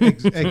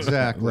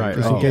 Exactly. Right.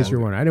 Just in case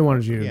you're wondering, I didn't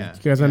want you to,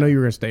 because I know you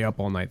were going to stay up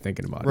all night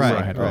thinking about it. Right. So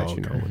I had to let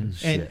you know.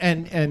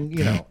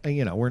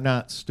 And we're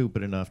not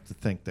stupid enough to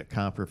think that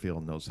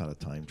Copperfield knows how to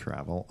time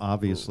travel.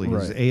 Obviously,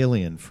 his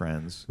alien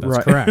friends.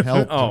 That's correct.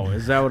 Helped him.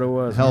 Is that what it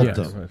was? Helped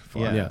him.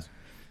 Yes.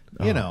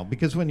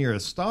 Because when you're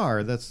a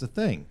star, that's the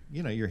thing.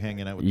 You're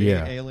hanging out with the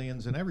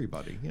aliens and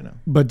everybody.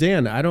 But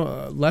Dan, I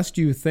don't. Lest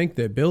you think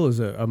that Bill is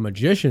a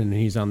magician and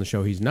he's on the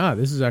show, he's not.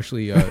 This is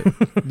actually.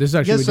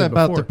 Guess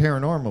about the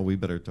paranormal. We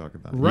better talk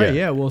about. Right.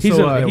 Yeah. Well,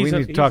 we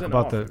need to talk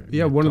about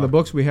one of the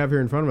books we have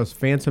here in front of us,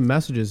 Phantom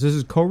Messages. This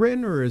is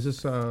co-written, or is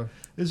this?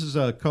 This is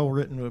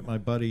co-written with my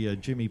buddy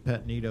Jimmy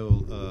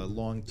Petnito, a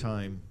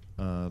longtime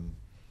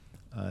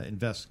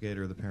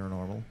investigator of the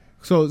paranormal.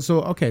 So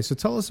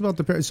tell us about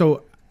the.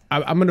 So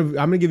I'm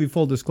gonna give you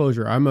full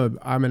disclosure. I'm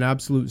an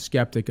absolute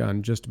skeptic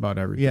on just about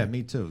everything. Yeah,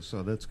 me too.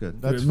 So that's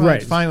good. That's fine. Right.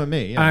 It's fine with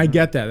me. Yeah. I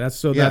get that.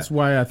 That's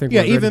why I think.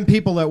 Yeah, even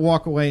people that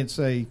walk away and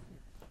say,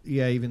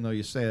 "Yeah," even though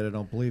you say it, I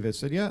don't believe it. I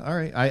said, "Yeah, all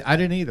right." I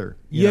didn't either.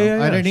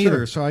 I didn't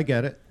either. So I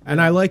get it. And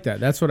I like that.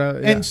 That's what I.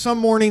 Yeah. And some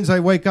mornings I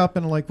wake up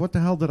and I'm like, "What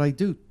the hell did I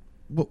do?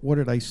 What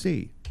did I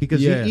see?"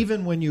 Because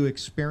even when you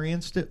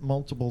experienced it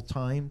multiple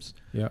times,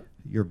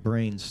 your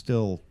brain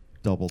still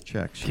double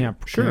checks. Can't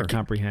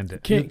comprehend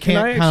it. You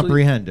can't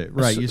comprehend it.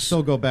 Right. You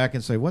still go back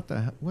and say, what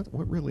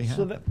really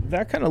happened? So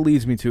that kind of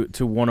leads me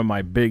to one of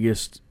my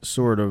biggest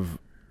sort of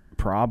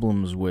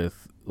problems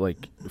with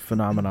like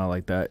phenomena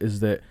like that, is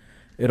that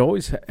it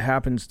always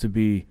happens to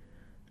be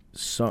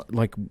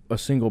like a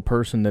single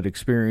person that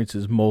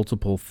experiences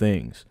multiple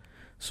things.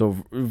 So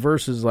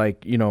versus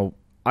like,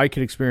 I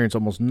could experience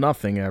almost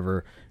nothing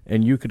ever,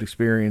 and you could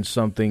experience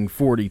something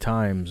 40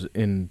 times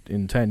in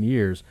 10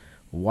 years.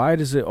 Why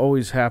does it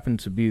always happen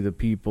to be the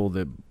people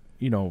that,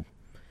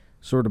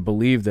 sort of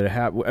believe that it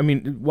happened? I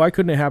mean, why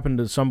couldn't it happen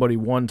to somebody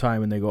one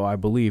time and they go, I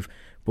believe?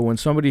 But when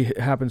somebody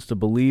happens to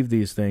believe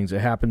these things, it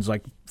happens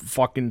like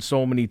fucking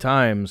so many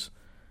times.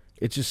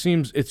 It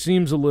seems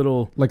a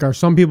little like, are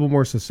some people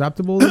more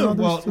susceptible than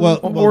others?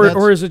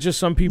 Or is it just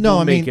some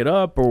people make it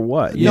up, or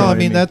what? No, I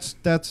mean that's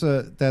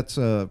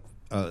a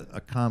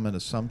common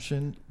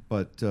assumption,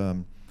 but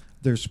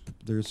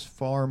there's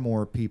far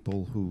more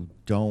people who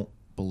don't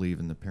believe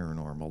in the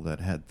paranormal that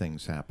had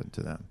things happen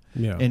to them.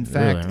 Yeah. In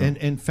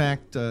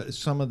fact,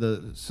 some of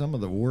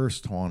the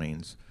worst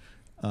hauntings.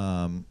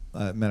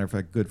 Matter of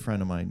fact, a good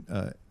friend of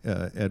mine,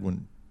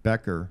 Edwin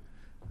Becker,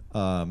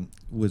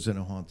 was in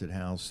a haunted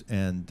house,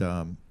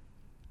 and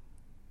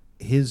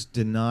his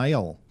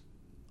denial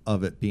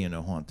of it being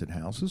a haunted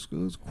house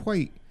was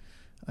quite.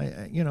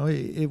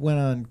 It went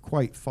on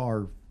quite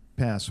far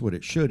past what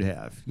it should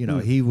have.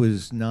 He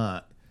was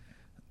not.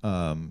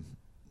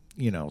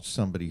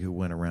 Somebody who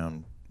went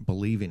around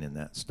believing in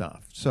that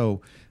stuff.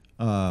 So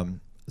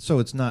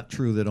it's not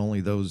true that only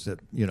those that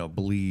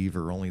believe,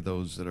 or only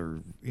those that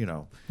are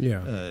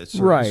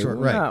right.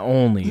 Not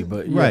only,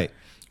 but right.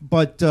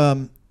 But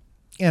and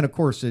of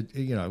course it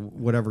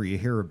whatever you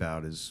hear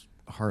about is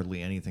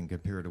hardly anything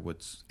compared to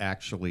what's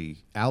actually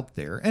out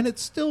there, and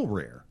it's still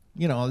rare.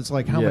 It's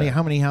like how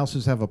many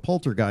houses have a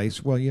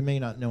poltergeist? Well, you may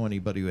not know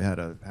anybody who had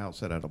a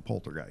house that had a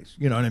poltergeist.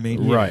 You know what I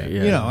mean? Right.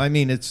 Yeah. I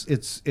mean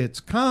it's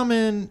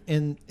common,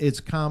 and it's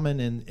common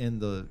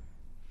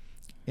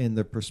in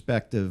the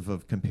perspective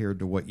of compared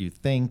to what you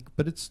think,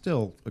 but it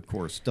still, of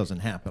course, doesn't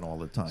happen all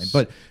the time.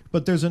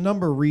 But there's a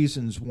number of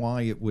reasons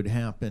why it would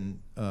happen,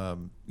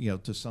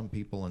 to some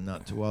people and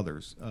not to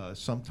others.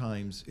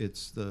 Sometimes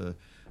it's the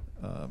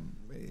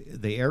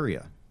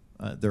area.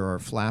 There are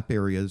flap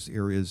areas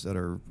that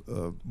are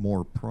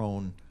more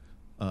prone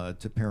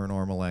to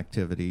paranormal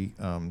activity.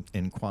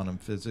 In quantum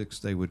physics,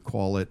 they would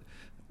call it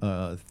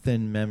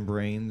thin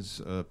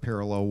membranes,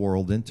 parallel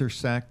world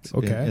intersect.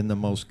 Okay. In the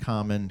most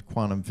common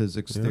quantum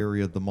physics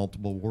theory of the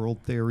multiple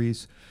world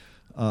theories.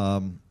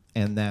 And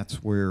that's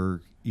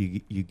where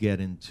you get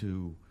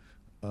into,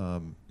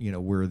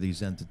 where are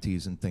these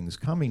entities and things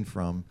coming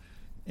from.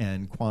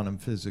 And quantum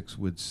physics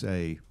would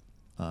say,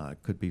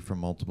 it could be from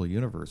multiple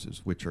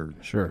universes, which are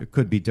it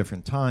could be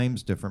different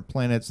times, different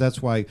planets.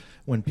 That's why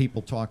when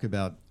people talk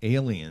about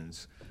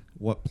aliens,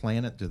 what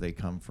planet do they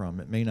come from?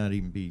 It may not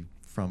even be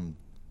from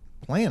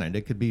planet.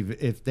 It could be,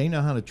 if they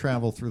know how to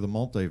travel through the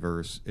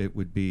multiverse, it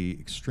would be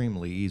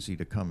extremely easy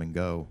to come and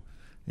go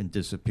and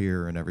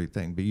disappear and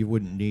everything. But you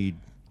wouldn't need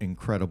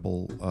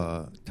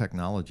incredible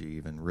technology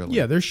even, really.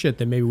 Yeah, there's shit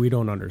that maybe we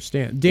don't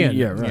understand.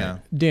 Dan,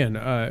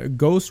 Dan,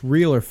 ghosts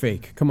real or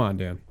fake? Come on,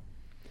 Dan.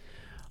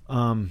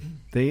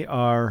 They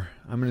are.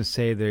 I'm going to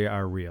say they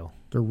are real.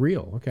 They're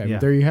real. Okay, yeah.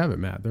 There you have it,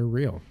 Matt. They're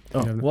real.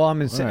 Oh, well, I'm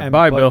going to say right.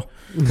 Bye, Bill.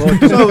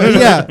 So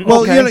yeah,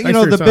 well,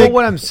 okay.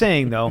 What I'm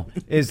saying though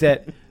is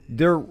that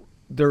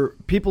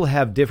people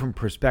have different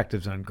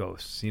perspectives on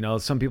ghosts.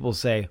 Some people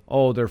say,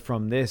 oh, they're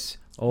from this.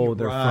 oh,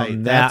 they're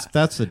from that.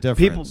 That's the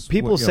difference.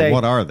 People say,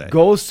 what are they?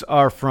 Ghosts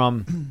are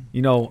from,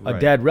 a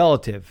dead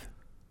relative.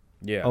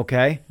 Yeah.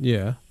 Okay?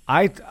 Yeah.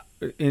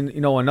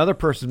 Another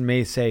person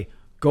may say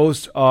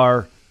ghosts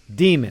are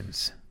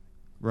demons.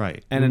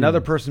 Right. And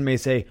another person may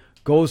say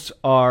ghosts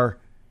are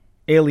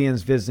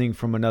aliens visiting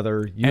from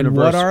another universe. And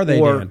what are they,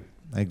 Dan?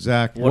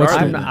 Exactly. What do you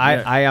think?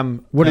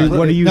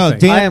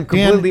 Dan, I am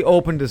completely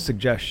open to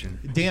suggestion.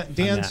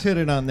 Dan's hit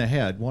it on the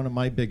head. One of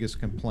my biggest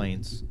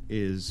complaints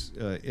is,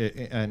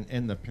 and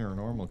in the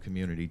paranormal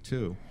community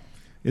too,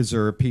 is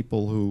there are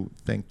people who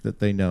think that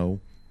they know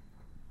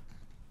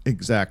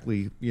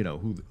exactly,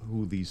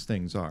 who these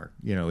things are.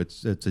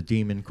 It's a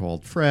demon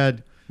called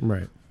Fred.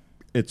 Right.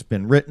 It's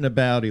been written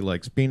about. He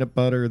likes peanut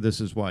butter.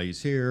 This is why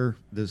he's here.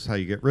 This is how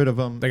you get rid of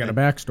him. They got a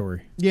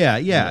backstory. Yeah.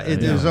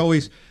 There's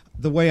always,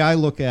 the way I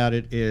look at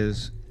it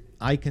is,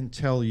 I can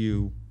tell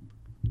you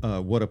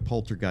what a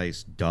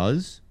poltergeist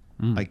does.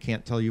 I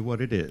can't tell you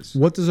what it is.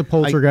 What does a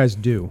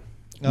poltergeist do?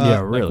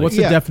 Really. What's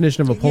the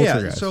definition of a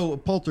poltergeist? Yeah, so a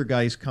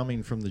poltergeist,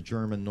 coming from the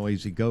German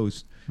noisy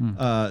ghost,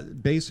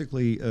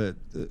 basically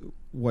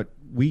what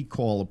we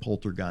call a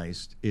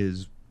poltergeist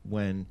is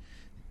when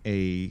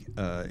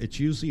it's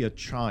usually a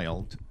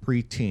child,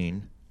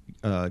 preteen,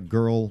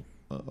 girl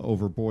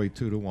over boy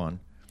 2-to-1.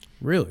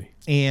 Really?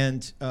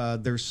 And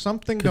there's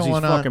something going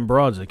on. These fucking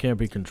broads, they can't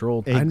be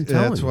controlled.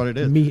 That's what it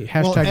is. Me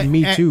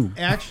too.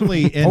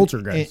 Actually,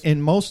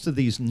 in most of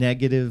these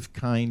negative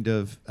kind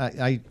of,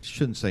 I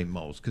shouldn't say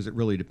most, because it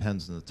really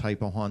depends on the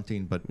type of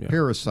haunting, but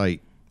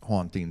parasite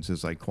hauntings,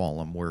 as I call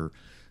them, where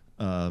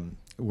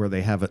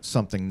they have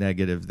something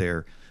negative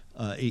there.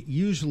 It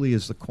usually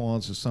is the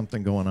cause of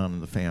something going on in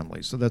the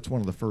family. So that's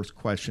one of the first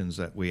questions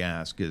that we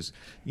ask is,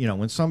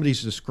 when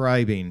somebody's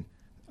describing,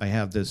 I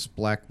have this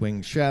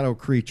black-winged shadow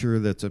creature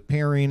that's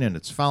appearing and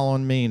it's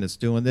following me and it's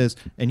doing this,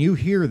 and you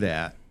hear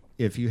that,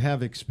 if you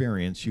have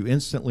experience, you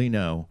instantly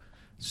know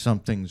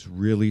something's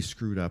really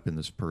screwed up in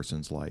this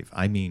person's life.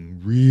 I mean,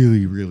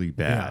 really, really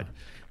bad.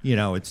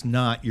 Yeah. It's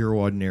not your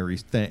ordinary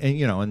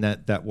thing, and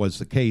that was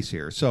the case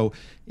here. So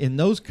in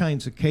those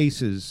kinds of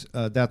cases,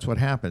 that's what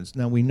happens.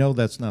 Now, we know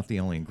that's not the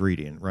only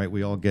ingredient, right?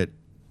 We all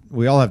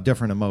have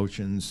different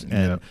emotions,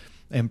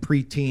 and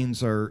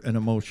preteens are an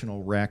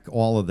emotional wreck,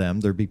 all of them.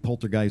 There'd be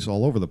poltergeists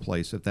all over the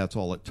place if that's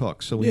all it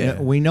took. So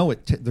we know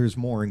there's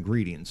more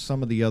ingredients.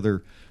 Some of the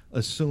other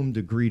assumed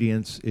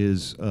ingredients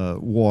is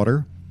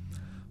water,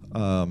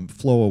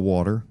 flow of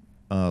water.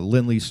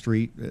 Lindley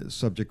Street,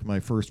 subject of my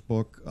first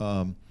book,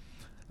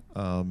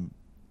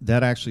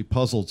 that actually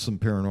puzzled some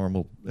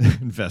paranormal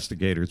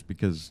investigators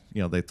because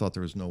they thought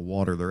there was no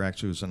water. There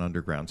actually was an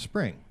underground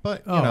spring.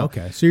 But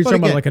okay. So you're talking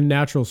about like a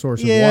natural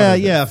source of water.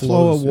 Yeah,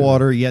 flow of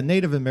water. Yeah,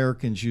 Native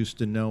Americans used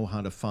to know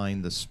how to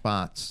find the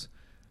spots,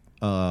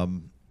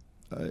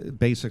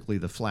 basically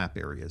the flap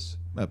areas,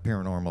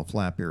 paranormal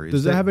flap areas.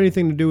 Does that have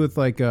anything to do with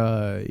like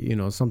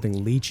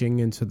something leaching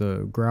into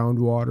the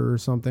groundwater or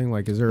something?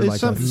 Like, is there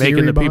like a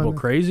making the people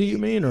crazy? You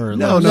mean, or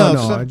no?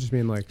 I just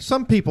mean like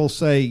some people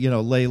say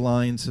ley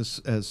lines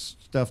has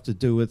stuff to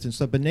do with and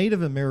stuff. But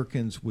Native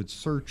Americans would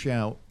search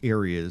out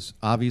areas,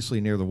 obviously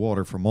near the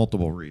water, for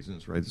multiple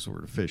reasons, right? This is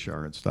where the fish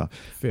are and stuff.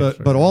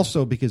 But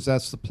also because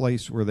that's the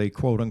place where they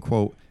quote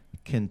unquote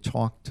can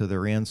talk to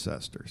their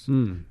ancestors.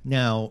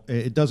 Now,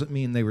 it doesn't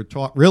mean they were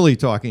really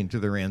talking to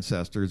their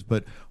ancestors,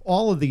 but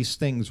all of these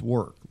things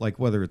work, like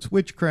whether it's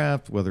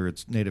witchcraft, whether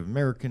it's Native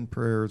American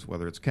prayers,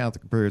 whether it's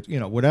Catholic prayers,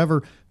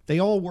 whatever, they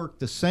all work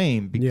the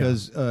same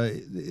because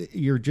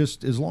you're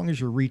just, as long as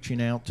you're reaching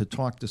out to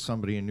talk to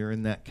somebody and you're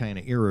in that kind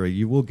of era,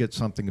 you will get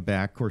something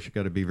back. Of course, you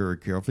got to be very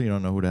careful. You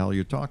don't know who the hell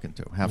you're talking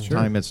to. Half the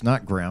time it's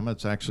not grandma,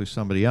 it's actually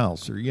somebody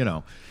else, or,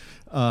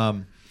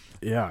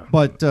 Yeah,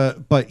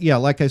 but yeah,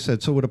 like I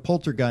said, so with a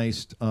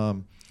poltergeist,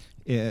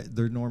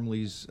 there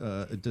normally is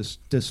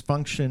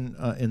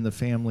dysfunction in the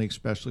family,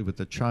 especially with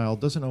the child.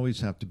 Doesn't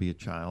always have to be a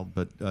child,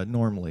 but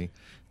normally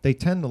they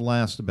tend to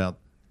last about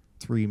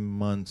 3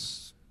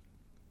 months,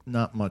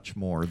 not much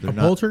more. They're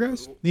not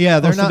poltergeist.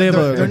 Yeah, they're not. So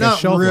they're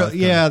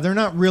not. They're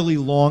not really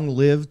long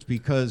lived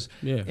because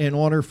in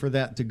order for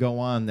that to go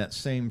on, that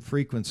same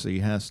frequency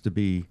has to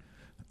be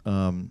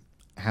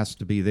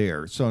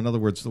there. So in other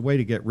words, the way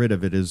to get rid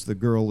of it is the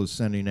girl is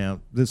sending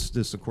out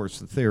this of course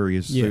the theory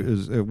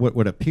is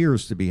what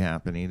appears to be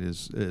happening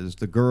is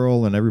the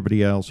girl and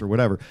everybody else or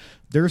whatever,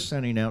 they're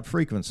sending out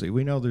frequency.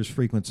 We know there's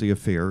frequency of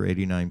fear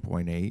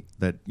 89.8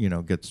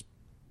 that gets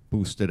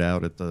boosted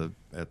out at the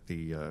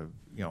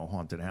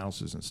haunted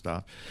houses and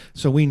stuff.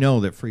 So we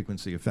know that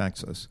frequency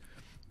affects us.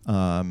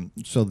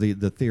 So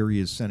the theory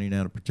is sending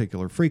out a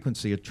particular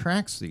frequency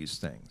attracts these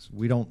things.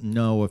 We don't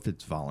know if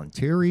it's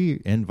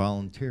voluntary,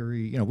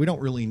 involuntary. We don't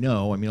really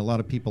know. I mean, a lot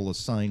of people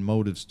assign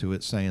motives to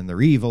it, saying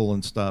they're evil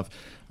and stuff.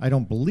 I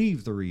don't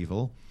believe they're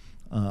evil.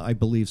 I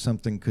believe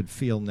something could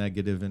feel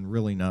negative and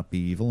really not be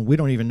evil, and we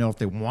don't even know if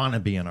they want to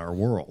be in our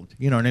world.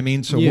 You know what I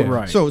mean? So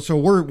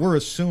we're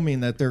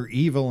assuming that they're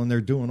evil and they're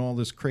doing all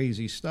this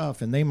crazy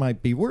stuff, and they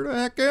might be. Where the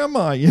heck am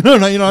I? You know.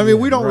 I mean,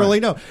 we don't really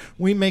know.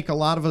 We make a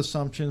lot of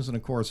assumptions, and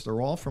of course,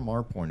 they're all from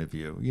our point of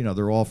view.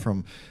 They're all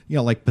from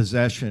like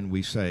possession.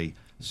 We say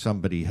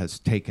somebody has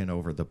taken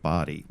over the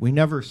body. We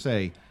never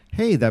say,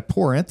 hey, that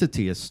poor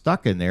entity is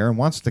stuck in there and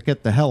wants to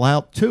get the hell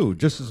out too,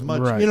 just as much.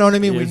 Right. You know what I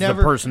mean? We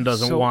never. The person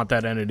doesn't want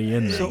that entity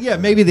in there. Yeah,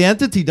 maybe the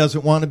entity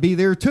doesn't want to be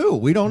there too.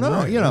 We don't know.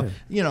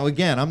 Right,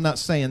 Again, I'm not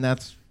saying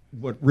that's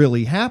what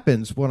really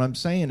happens. What I'm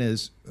saying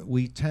is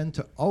we tend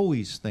to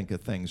always think of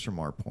things from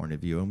our point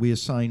of view, and we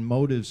assign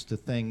motives to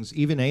things,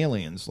 even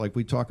aliens. Like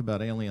we talk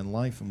about alien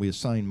life, and we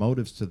assign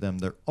motives to them.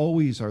 They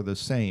always are the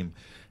same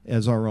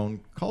as our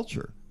own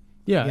culture.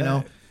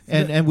 Yeah,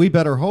 And we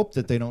better hope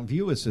that they don't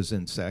view us as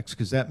insects,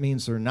 because that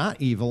means they're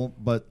not evil,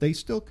 but they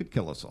still could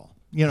kill us all.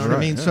 You know what I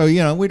mean? Yeah.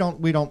 So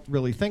we don't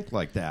really think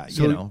like that.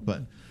 So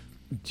but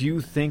do you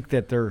think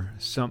that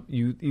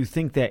you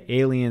think that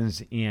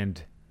aliens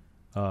and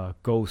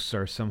ghosts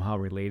are somehow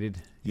related?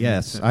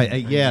 Yes,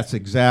 yes,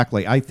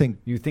 exactly. I think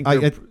you think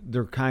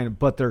they're kind of,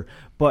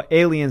 but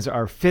aliens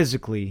are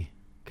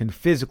can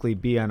physically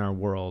be on our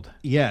world.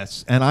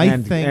 Yes,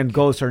 and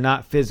ghosts are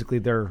not physically.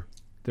 They're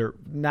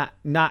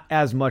not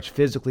as much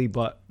physically,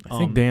 but I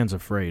think Dan's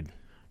afraid.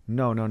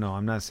 No,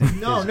 I'm not saying.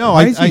 No,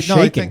 Why is he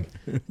shaking?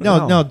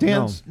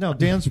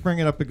 Dan's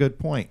bringing up a good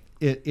point.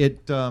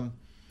 It's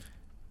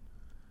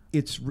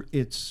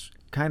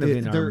kind of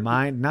in our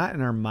mind, not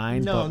in our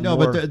mind.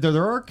 But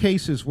there are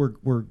cases where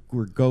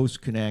ghosts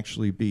can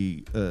actually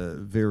be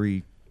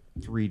very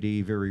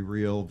 3D, very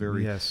real,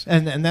 very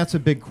and that's a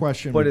big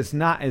question. But it's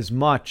not as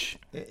much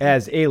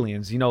as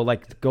aliens.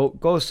 Like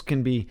ghosts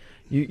can be.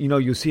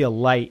 You see a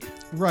light,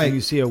 right? And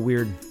you see a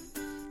weird.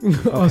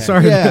 Oh,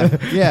 sorry.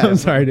 Yeah. I'm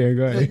sorry, Dan.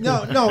 Go ahead.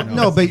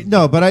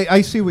 But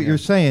I see what you're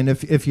saying.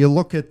 If you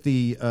look at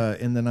the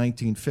in the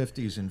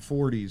 1950s and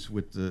 40s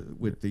with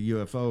the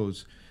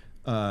UFOs,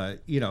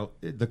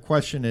 the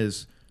question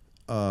is,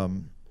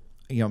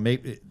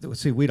 maybe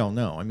we don't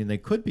know. I mean, they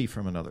could be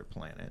from another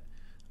planet.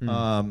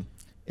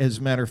 As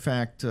a matter of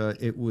fact,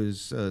 it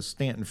was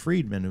Stanton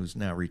Friedman, who's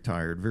now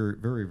retired, very,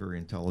 very, very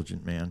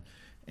intelligent man.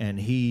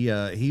 And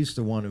he's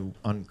the one who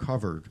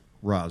uncovered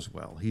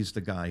Roswell. He's the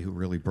guy who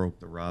really broke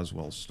the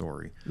Roswell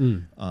story.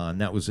 And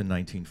that was in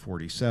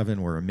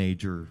 1947, where a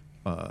major,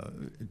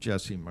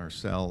 Jesse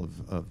Marcel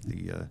of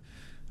the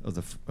I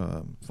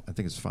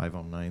think it's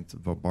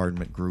 509th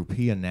Bombardment Group,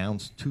 he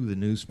announced to the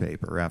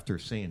newspaper after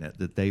seeing it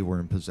that they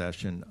were in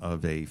possession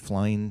of a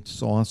flying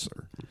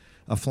saucer.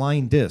 A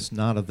flying disc,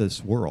 not of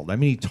this world. I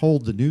mean, he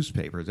told the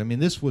newspapers. I mean,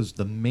 this was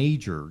the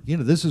major.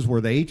 This is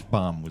where the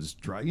H-bomb was.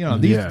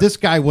 This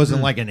guy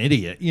wasn't like an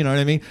idiot. You know what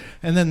I mean?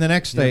 And then the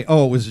next day, it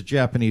was a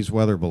Japanese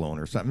weather balloon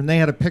or something. And they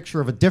had a picture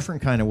of a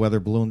different kind of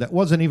weather balloon that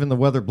wasn't even the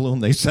weather balloon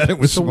they said it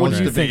was. So supposed what do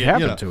you to think be,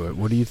 happened to it?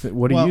 What do you think?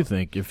 What do you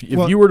think? If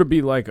you were to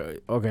be like,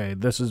 okay,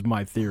 this is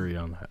my theory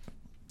on that.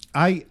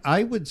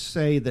 I would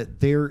say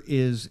that there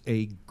is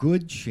a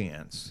good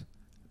chance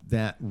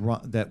that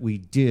we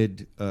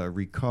did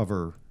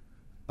recover.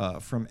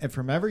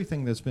 From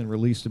everything that's been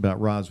released about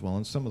Roswell,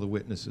 and some of the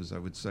witnesses, I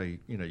would say,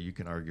 you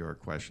can argue are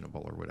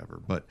questionable or whatever.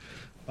 But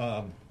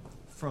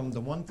from the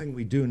one thing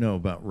we do know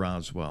about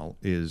Roswell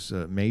is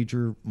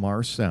Major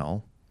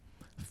Marcel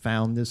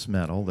found this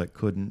metal that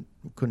couldn't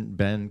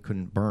bend,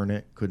 couldn't burn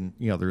it,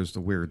 there's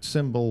the weird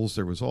symbols,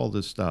 there was all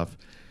this stuff.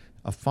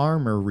 A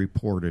farmer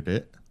reported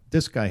it.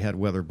 This guy had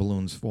weather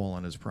balloons fall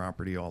on his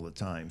property all the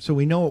time. So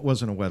we know it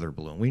wasn't a weather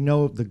balloon. We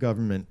know the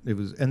government,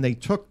 and they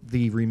took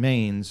the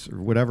remains,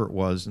 or whatever it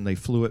was, and they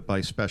flew it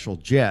by special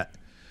jet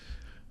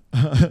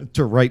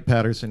to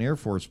Wright-Patterson Air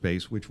Force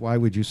Base, why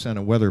would you send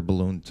a weather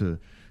balloon to,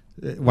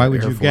 why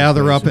would you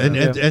gather up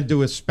and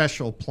do a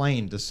special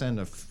plane to send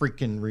a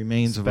freaking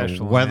remains of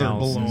a weather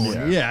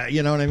balloon? Yeah,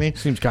 you know what I mean?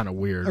 Seems kind of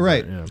weird.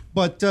 Right.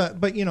 But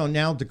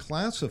now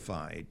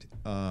declassified,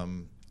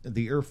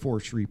 the Air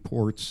Force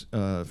reports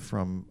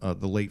from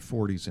the late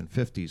 40s and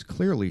 50s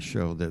clearly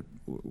show that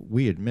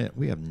we admit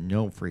we have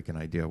no freaking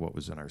idea what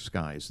was in our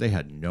skies. They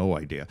had no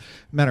idea.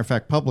 Matter of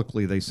fact,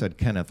 publicly they said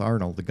Kenneth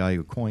Arnold, the guy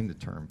who coined the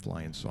term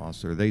flying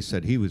saucer, they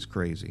said he was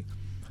crazy.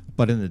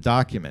 But in the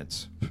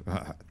documents,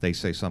 they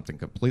say something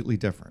completely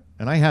different.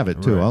 And I have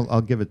it, too. Right. I'll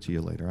give it to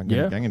you later. I'm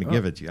going to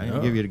give it to you. I'm going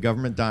to give you the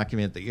government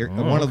document,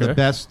 one of the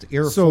best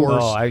Air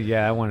Force...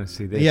 I want to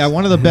see this. Yeah,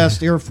 one of the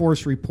best Air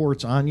Force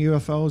reports on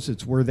UFOs.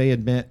 It's where they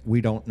admit we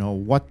don't know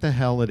what the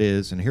hell it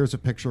is, and here's a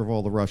picture of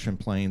all the Russian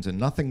planes, and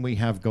nothing we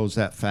have goes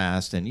that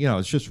fast. And,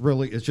 it's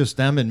just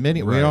them and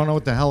many. Right. We don't know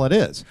what the hell it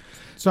is.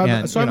 So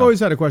I've always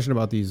had a question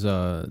about these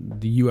the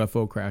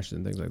UFO crashes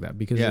and things like that,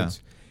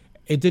 because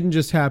it didn't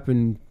just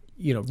happen...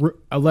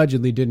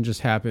 allegedly didn't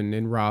just happen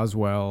in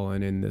Roswell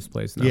and in this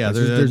place.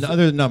 There's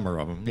a number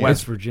of them.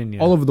 West Virginia.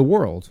 All over the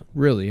world,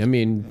 really. I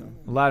mean,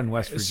 a lot in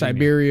West Virginia.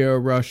 Siberia,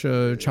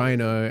 Russia,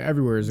 China,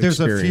 everywhere is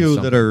There's experienced a few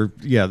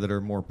something. that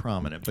are more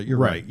prominent, but you're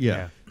right.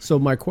 Yeah. So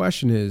my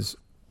question is,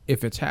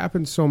 if it's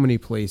happened so many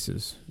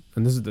places,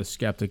 and this is the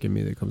skeptic in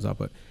me that comes up,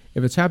 but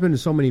if it's happened in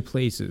so many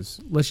places,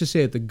 let's just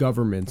say that the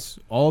governments,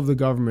 all of the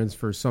governments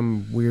for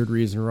some weird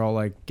reason are all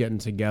like getting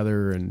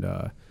together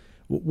and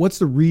what's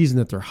the reason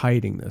that they're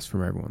hiding this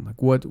from everyone?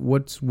 Like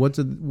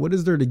what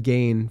is there to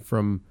gain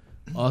from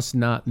us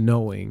not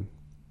knowing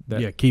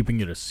that,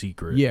 keeping it a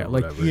secret. Yeah,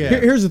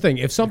 here's the thing.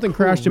 If something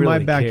crashed in my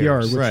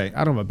backyard, which right.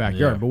 I don't have a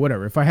backyard, but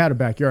whatever. If I had a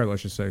backyard,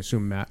 let's just say,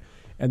 assume Matt,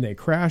 and they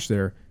crashed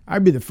there,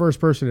 I'd be the first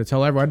person to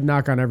tell everyone. I'd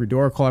knock on every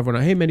door, call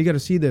everyone, hey man, you got to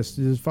see this.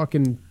 This is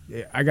fucking.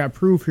 I got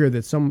proof here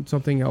that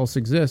something else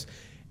exists.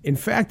 In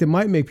fact, it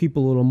might make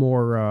people a little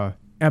more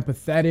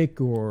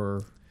empathetic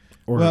or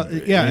well,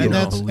 yeah, and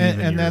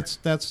that's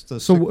the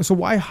so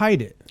why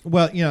hide it?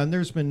 Well, and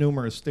there's been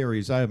numerous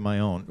theories. I have my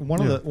own.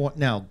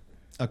 Now,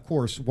 of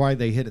course, why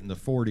they hit it in the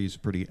 40s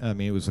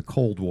it was a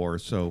Cold War,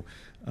 so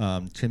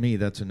to me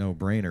that's a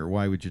no-brainer.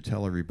 Why would you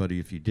tell everybody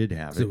if you did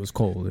have it? It was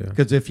cold, yeah.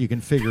 Because if you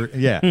can figure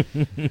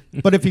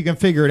but if you can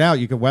figure it out,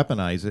 you can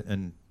weaponize it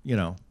and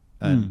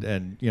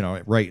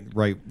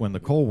right when the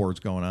Cold War's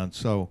going on.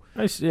 So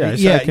I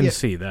can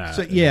see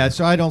that.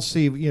 So I don't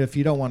see if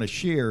you don't want to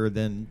share,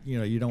 then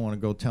you don't want to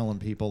go telling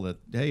people that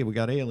hey, we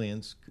got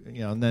aliens,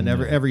 and then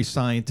every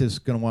scientist is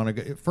going to want to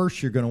go.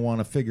 First, you're going to want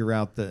to figure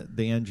out the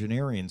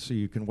engineering so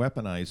you can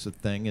weaponize the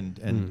thing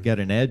and get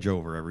an edge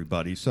over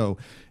everybody. So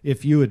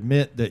if you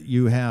admit that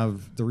you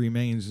have the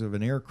remains of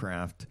an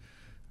aircraft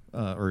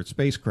or a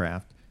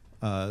spacecraft.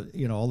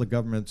 All the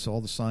governments,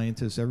 all the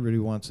scientists, everybody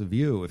wants a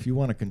view. If you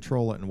want to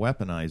control it and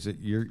weaponize it,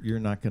 you're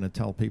not going to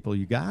tell people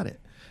you got it.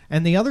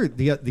 And the other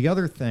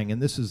thing, and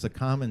this is the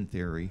common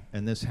theory,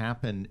 and this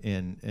happened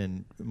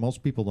in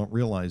most people don't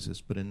realize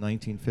this, but in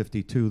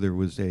 1952 there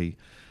was it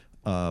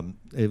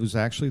was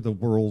actually the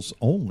world's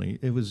only.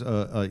 It was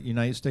a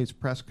United States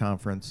press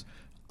conference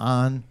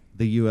on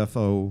the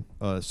UFO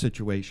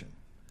situation.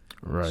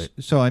 Right.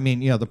 So,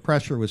 the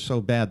pressure was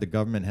so bad the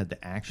government had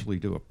to actually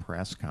do a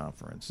press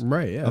conference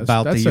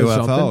about the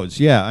UFOs.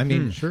 Something.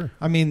 Yeah, sure.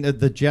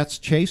 The jets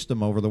chased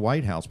them over the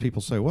White House.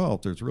 People say, well,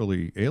 if there's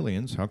really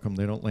aliens, how come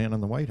they don't land on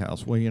the White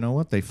House? Well, you know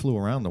what? They flew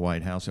around the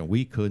White House, and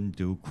we couldn't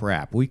do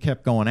crap. We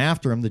kept going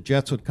after them. The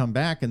jets would come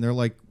back, and they're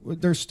like,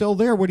 they're still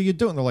there. What are you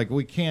doing? They're like,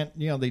 we can't,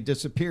 they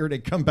disappear. They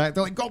come back.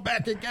 They're like, go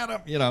back and get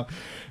them, Yeah,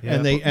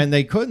 and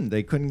they couldn't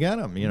get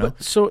them,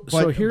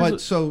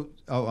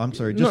 Oh, I'm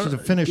sorry. Just to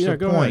finish the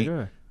point,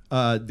 go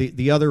ahead.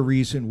 The other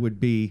reason would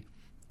be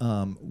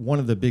one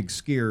of the big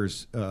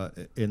scares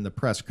in the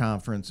press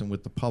conference and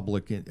with the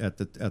public at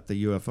the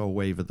UFO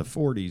wave of the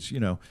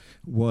 40s,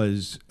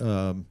 was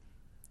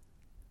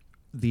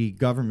the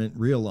government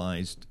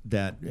realized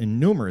that in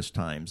numerous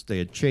times they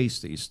had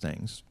chased these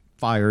things,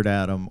 fired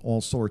at them,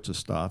 all sorts of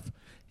stuff,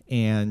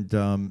 and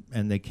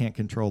they can't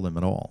control them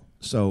at all.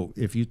 So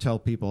if you tell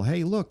people,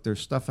 hey, look, there's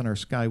stuff in our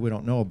sky we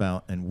don't know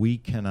about, and we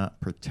cannot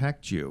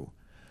protect you.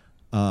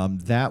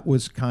 That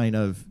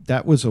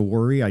was a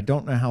worry. I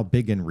don't know how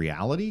big in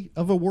reality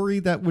of a worry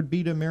that would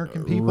be to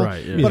American people.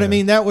 Right, yeah. But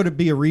that would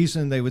be a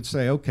reason they would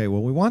say, okay,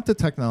 well, we want the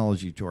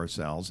technology to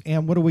ourselves,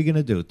 and what are we going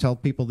to do? Tell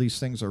people these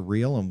things are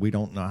real and we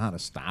don't know how to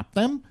stop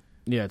them?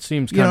 Yeah, it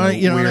seems kind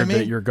of weird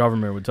that your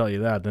government would tell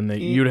you that. Then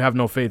you'd have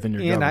no faith in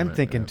your government. And I'm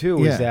thinking,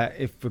 too, is that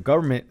if the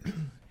government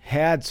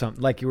had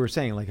something, like you were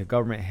saying, like a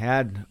government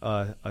had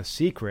a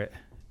secret,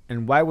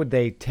 and why would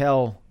they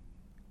tell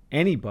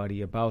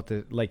anybody about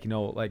the like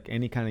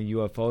any kind of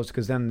UFOs?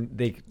 Because then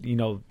they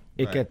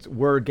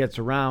word gets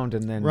around,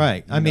 and then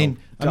right.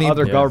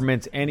 Other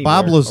governments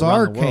anywhere. Bob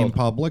Lazar came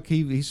public.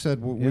 He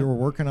said we were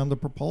working on the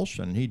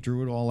propulsion. He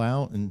drew it all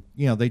out, and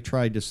they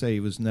tried to say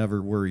he was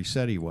never where he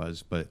said he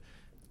was, but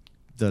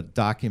the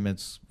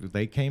documents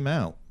they came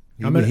out.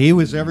 He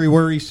was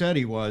everywhere he said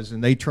he was,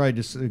 and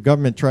the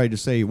government tried to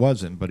say he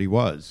wasn't, but he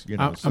was.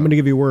 I'm going to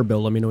give you a word,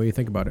 Bill. Let me know what you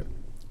think about it.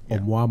 Yeah.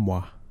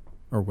 Oumuamua,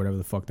 or whatever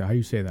the fuck. How do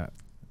you say that?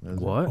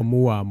 What?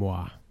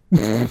 Oumuamua.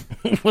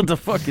 What the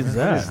fuck is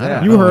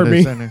that? You heard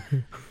me.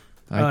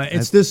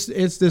 It's this.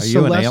 Are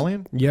you an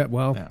alien? Yeah.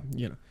 Well,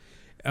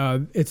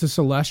 it's a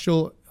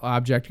celestial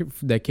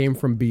object that came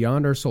from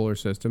beyond our solar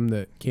system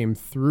that came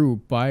through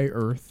by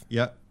Earth.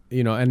 Yep.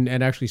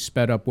 And actually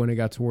sped up when it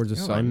got towards the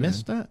sun. I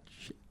missed that.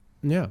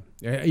 Yeah.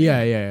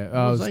 It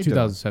was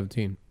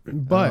 2017.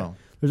 But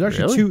there's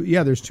actually two.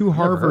 Yeah, there's two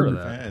Harvard.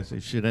 Yeah, so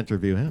you should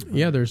interview him.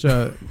 Yeah, there's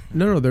but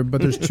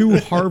there's two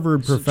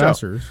Harvard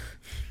professors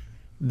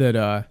that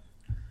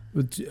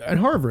at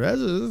Harvard,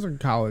 as a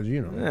college,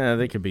 Yeah,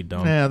 they could be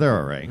dumb. Yeah, they're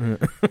all right.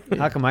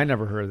 How come I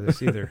never heard of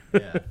this either?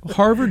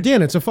 Harvard,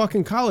 Dan, it's a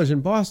fucking college in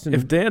Boston.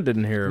 If Dan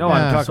didn't hear it,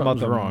 I'm talking about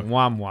the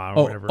Oumuamua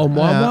or whatever.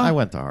 Oumuamua? I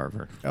went to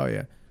Harvard. Oh,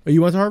 yeah. Oh,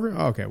 you went to Harvard?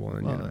 Oh, okay, well,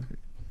 then,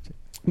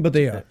 But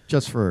they...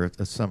 just for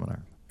a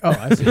seminar. Oh,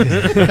 I see.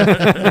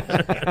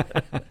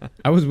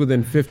 I was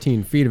within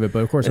 15 feet of it, but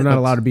of course I'm not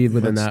allowed to be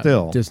within that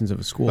distance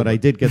of a school. But I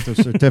did get the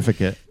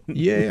certificate.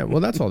 Yeah. Well,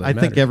 that's all that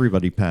matters. I think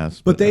everybody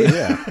passed. But they...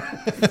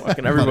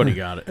 Fucking everybody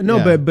got it. No,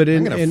 but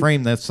I'm going to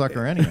frame that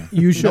sucker anyway.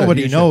 You should.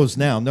 Nobody knows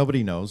now.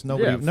 Nobody knows.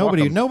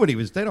 Nobody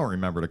was... They don't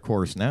remember the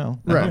course now.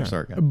 Right. I'm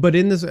sorry. But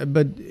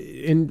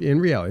in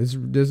reality,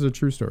 this is a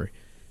true story.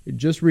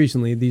 just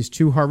recently, these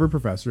two Harvard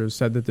professors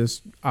said that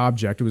this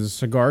object, it was a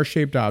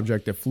cigar-shaped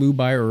object that flew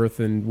by Earth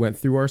and went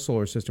through our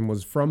solar system,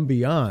 was from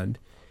beyond.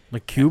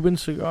 Like Cuban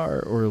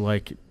cigar, or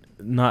like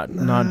not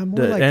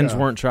the like ends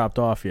weren't chopped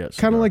off yet.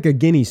 Kind of like a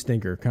guinea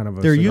stinker, kind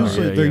of. They're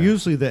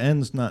usually the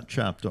ends not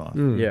chopped off.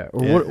 Yeah.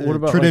 Or what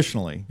about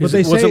traditionally?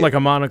 Like, was it like a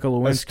Monica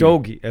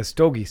Lewinsky? A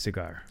stogie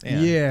cigar.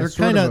 Yeah,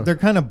 they're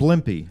kind of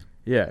blimpy.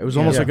 Yeah, it was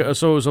almost like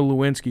so it was a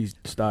Lewinsky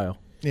style.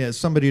 Yeah,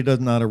 somebody who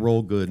doesn't know how to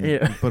roll good.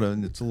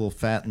 And it's a little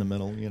fat in the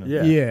middle, you know.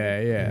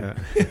 Yeah.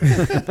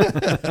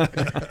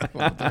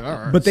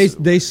 But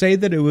they say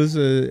that it was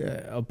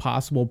a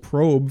possible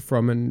probe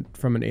from an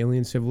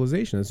alien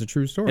civilization. It's a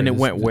true story. And it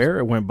went where?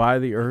 It went by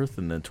the Earth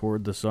and then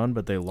toward the sun,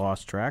 but they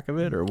lost track of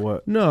it, or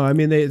what? No, I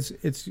mean it's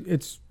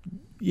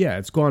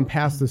gone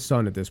past the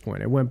sun at this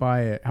point. It went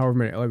by at however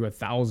many, like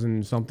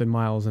 1,000 something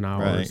miles an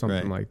hour or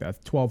something like that,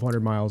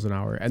 1,200 miles an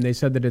hour. And they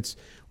said that it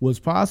was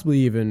possibly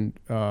even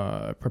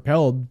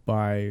propelled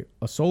by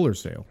a solar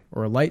sail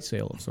or a light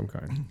sail of some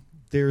kind.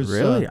 There's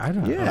really, I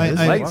don't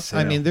know.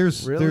 I mean,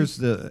 there's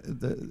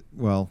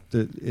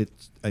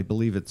I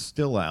believe it's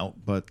still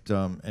out, but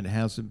it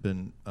hasn't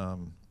been.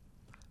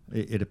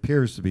 It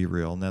appears to be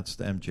real, and that's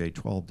the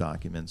MJ-12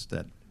 documents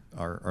that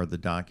are the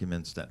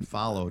documents that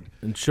followed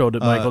and showed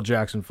that Michael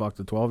Jackson fucked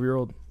a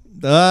 12-year-old.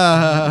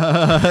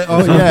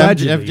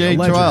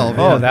 MJ-12.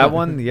 Oh, that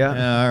one,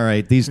 yeah. All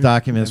right, these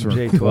documents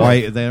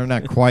they're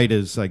not quite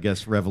as, I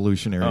guess,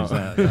 revolutionary as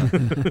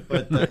that.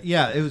 But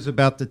it was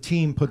about the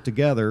team put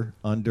together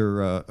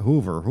under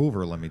Hoover.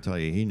 Hoover, let me tell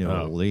you, he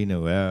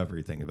knew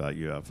everything about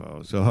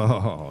UFOs.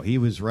 Oh, he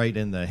was right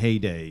in the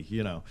heyday,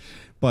 you know.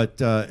 But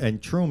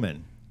and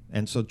Truman.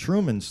 And so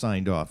Truman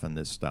signed off on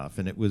this stuff,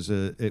 and it was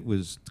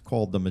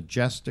called the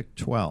Majestic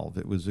 12.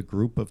 It was a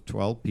group of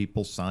 12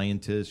 people,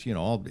 scientists,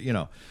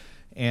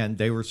 and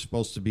they were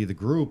supposed to be the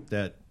group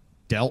that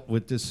dealt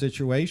with this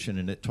situation,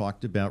 and it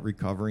talked about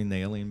recovering the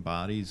alien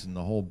bodies and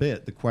the whole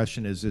bit. The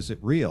question is it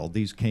real?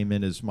 These came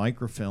in as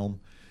microfilm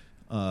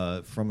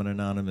from an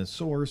anonymous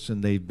source,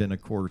 and they've been,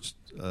 of course,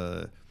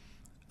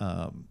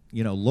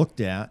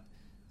 looked at,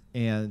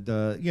 and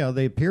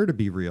they appear to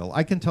be real.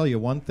 I can tell you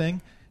one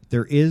thing.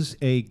 There is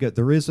a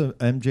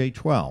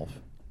MJ-12.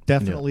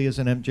 Definitely is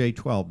an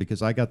MJ-12,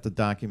 because I got the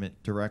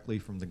document directly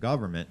from the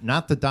government.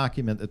 Not the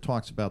document that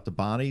talks about the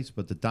bodies,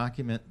 but the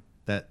document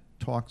that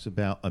talks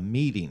about a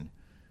meeting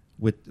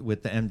with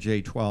the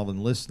MJ-12 and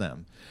lists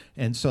them.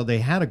 And so they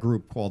had a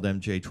group called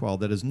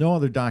MJ-12 that has no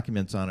other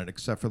documents on it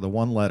except for the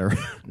one letter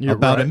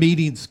about a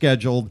meeting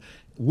scheduled,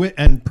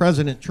 and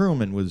President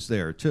Truman was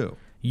there too.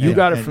 You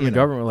got it from the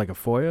government, like a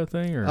FOIA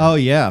thing, or? Oh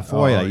yeah,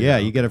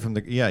 FOIA. You get it from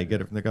the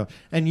government.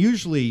 And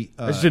usually,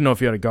 I just didn't know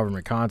if you had a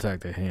government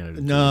contact that handed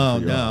it.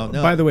 No.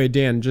 By the way,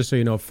 Dan, just so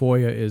you know,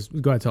 FOIA is.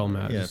 Go ahead, tell them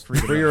that. Yeah,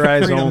 for your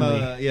eyes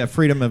only.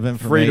 Freedom of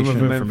information. Freedom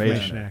of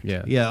information.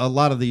 Yeah. A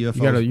lot of the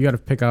UFOs. You got to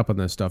pick up on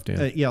this stuff, Dan.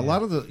 A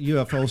lot of the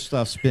UFO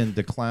stuff's been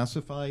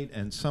declassified,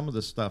 and some of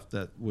the stuff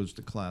that was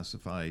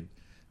declassified,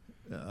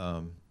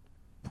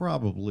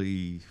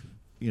 probably.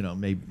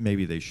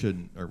 Maybe they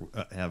shouldn't or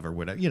have or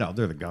whatever.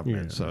 They're the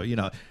government, so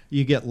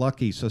you get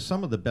lucky. So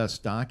some of the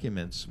best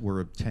documents were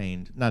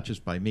obtained, not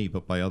just by me,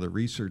 but by other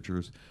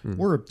researchers,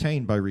 were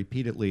obtained by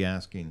repeatedly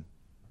asking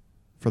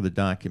for the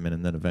document,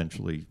 and then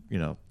eventually,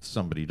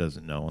 somebody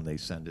doesn't know and they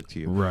send it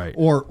to you, right?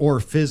 Or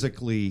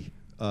physically,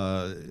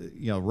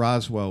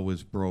 Roswell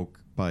was broke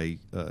by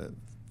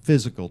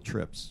physical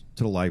trips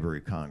to the Library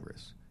of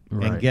Congress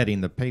and getting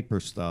the paper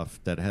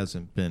stuff that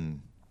hasn't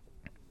been.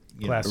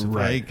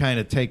 Kind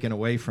of taken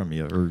away from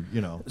you, or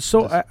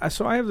So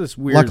I have this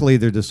weird. Luckily,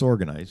 they're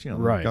disorganized,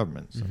 the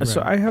government.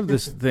 So I have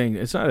this thing.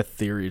 It's not a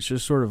theory. It's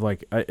just sort of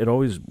like it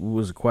always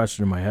was a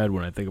question in my head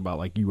when I think about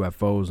like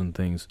UFOs and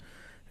things,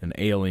 and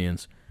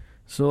aliens.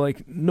 So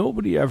like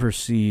nobody ever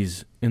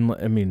sees.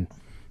 With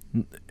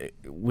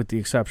the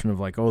exception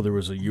of like, there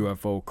was a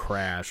UFO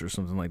crash or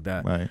something like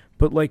that. Right.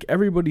 But like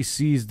everybody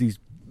sees these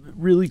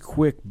really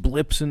quick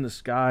blips in the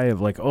sky of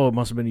like, it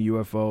must have been a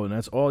UFO, and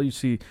that's all you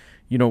see.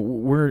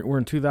 We're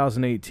in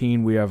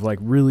 2018. We have like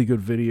really good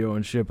video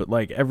and shit, but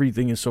like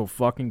everything is so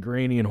fucking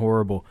grainy and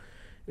horrible.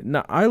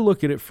 Now I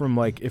look at it from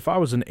like, if I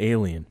was an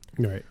alien,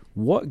 right?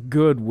 What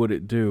good would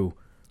it do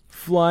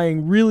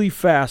flying really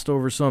fast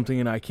over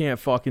something and I can't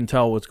fucking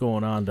tell what's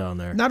going on down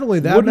there? Not only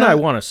that, wouldn't I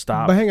want to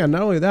stop? But hang on,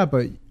 not only that,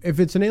 but if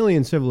it's an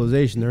alien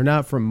civilization, they're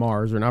not from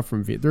Mars, they're not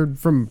from they're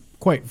from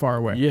quite far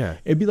away. Yeah,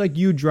 it'd be like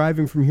you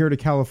driving from here to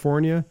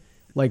California.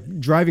 Like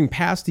driving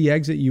past the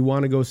exit you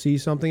want to go see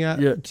something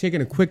at, taking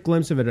a quick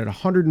glimpse of it at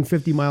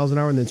 150 miles an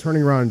hour, and then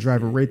turning around and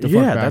driving right the fuck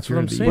back. Yeah, that's what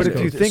I'm saying. But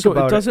if you think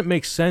about it, doesn't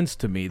make sense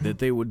to me that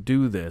they would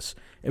do this,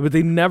 but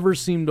they never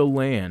seem to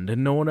land,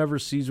 and no one ever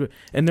sees what.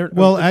 And they're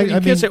you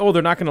can't say,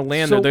 they're not going to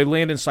land there. They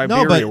land in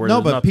Siberia where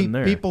there's nothing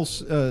there. People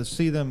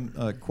see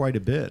them quite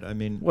a bit. I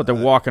mean, what they're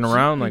walking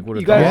around like?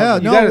 What? The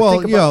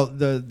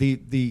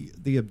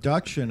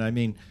abduction. I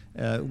mean.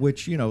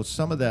 Which,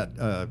 some of that,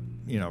 of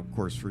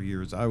course, for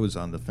years I was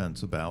on the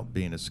fence about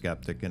being a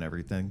skeptic and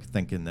everything,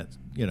 thinking that,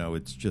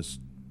 it's just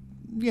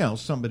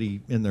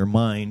somebody in their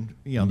mind,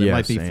 they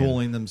might be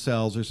fooling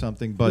themselves or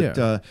something.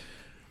 But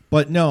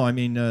but no, I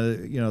mean,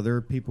 there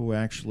are people who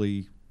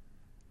actually,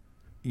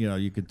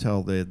 you could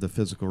tell the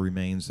physical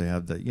remains they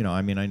have. That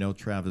I mean, I know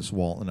Travis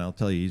Walton. I'll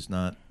tell you, he's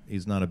not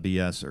a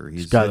BSer.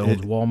 He's got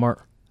old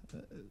Walmart.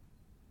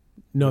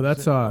 No,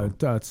 that's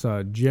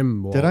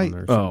Jim Walton. Did I?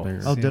 Or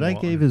something, oh, did I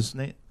give his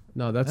name?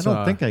 No, that's. I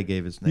don't think I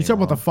gave his name. You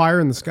talking about the Fire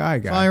in the Sky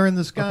guy? Fire in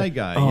the Sky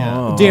guy.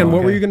 Yeah. Dan,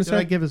 what were you going to say? Did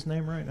I give his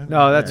name right?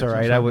 No, that's all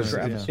right.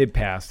 It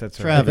passed. That's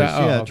Travis.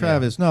 Right. Yeah,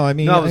 Travis. No, I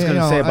mean, I was going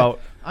to say about.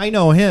 I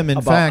know him.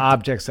 In fact,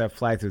 objects that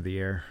fly through the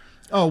air.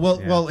 Oh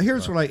well.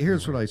 Here's what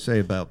I say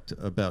about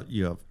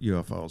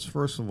UFOs.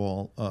 First of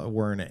all,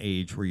 we're in an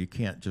age where you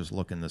can't just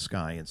look in the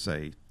sky and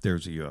say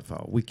there's a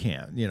UFO. We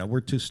can't.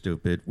 We're too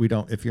stupid. We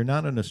don't. If you're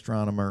not an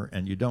astronomer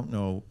and you don't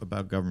know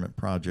about government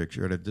projects,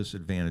 you're at a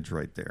disadvantage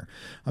right there.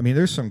 I mean,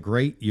 there's some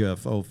great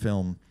UFO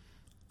film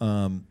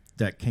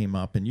that came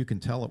up, and you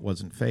can tell it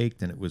wasn't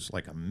faked, and it was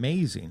like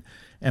amazing.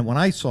 And when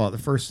I saw it, the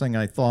first thing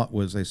I thought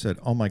was, I said,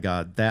 "Oh my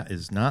God, that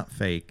is not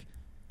fake.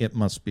 It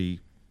must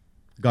be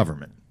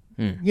government."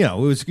 It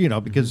was,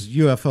 because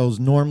UFOs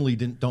normally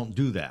don't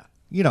do that.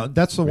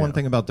 That's the one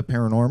thing about the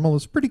paranormal.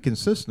 It's pretty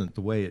consistent the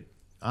way it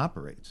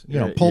operates.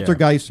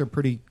 Poltergeists are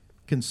pretty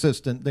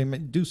consistent. They may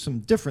do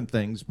some different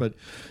things, but,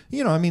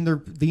 I mean,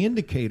 they're the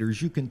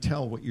indicators. You can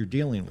tell what you're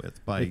dealing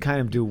with by. They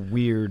kind of do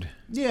weird.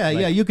 Yeah,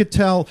 you could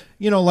tell.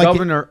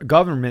 Like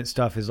government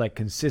stuff is like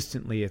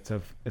consistently. It's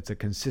a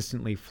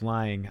consistently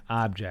flying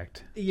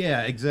object.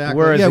 Yeah, exactly.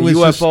 Whereas a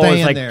UFO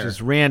is like just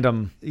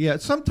random. Yeah,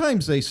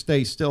 sometimes they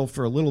stay still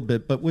for a little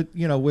bit, but with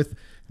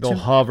they'll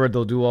hover.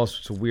 They'll do all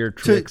sorts of weird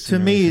tricks. To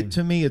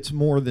me, it's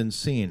more than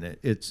seeing it.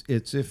 It's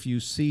if you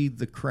see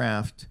the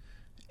craft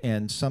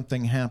and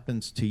something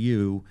happens to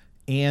you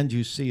and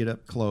you see it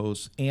up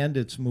close and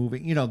it's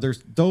moving,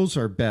 those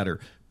are better.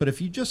 But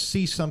if you just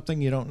see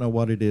something, you don't know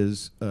what it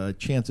is,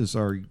 chances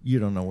are you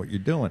don't know what you're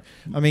doing.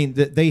 I mean,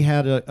 they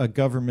had a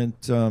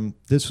government,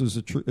 this was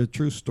a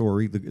true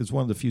story. It's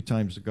one of the few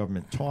times the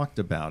government talked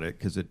about it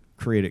because it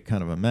created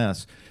kind of a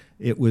mess.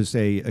 It was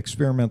a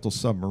experimental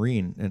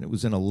submarine, and it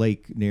was in a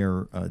lake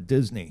near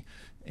Disney.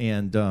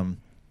 And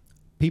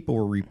people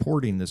were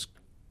reporting this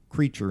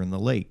creature in the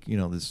lake,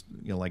 this,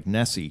 like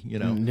Nessie,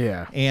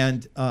 Yeah.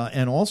 And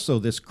also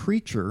this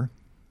creature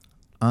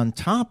on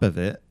top of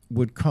it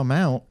would come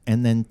out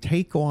and then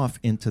take off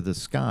into the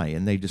sky.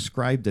 And they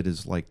described it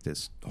as like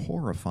this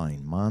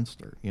horrifying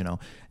monster,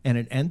 and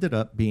it ended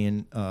up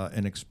being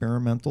an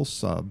experimental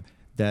sub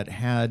that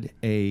had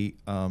it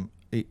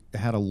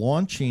had a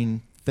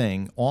launching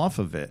thing off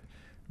of it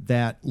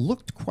that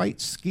looked quite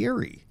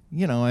scary.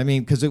 I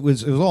mean, because it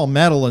was all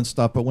metal and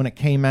stuff, but when it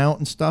came out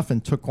and stuff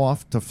and took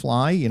off to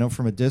fly,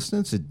 from a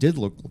distance, it did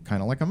look kind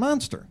of like a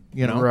monster,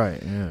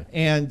 Right, yeah.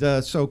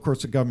 And so, of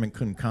course, the government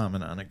couldn't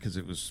comment on it because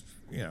it was,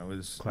 it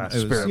was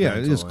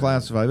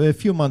classified. But a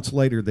few months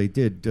later, they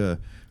did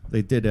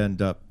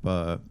end up,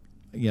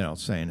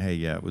 saying, hey,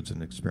 yeah, it was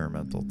an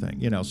experimental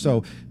thing,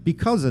 So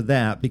because of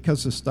that,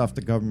 because the stuff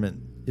the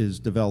government is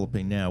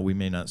developing now, we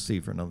may not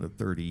see for another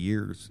 30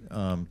 years.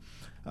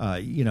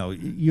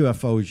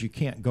 UFOs, you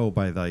can't go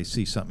by I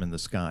see something in the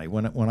sky.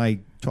 When I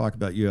talk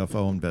about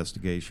UFO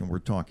investigation, we're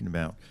talking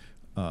about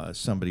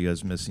somebody who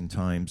has missing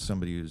time,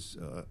 somebody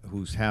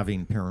who's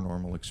having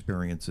paranormal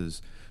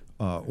experiences,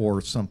 or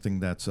something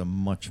that's a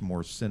much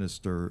more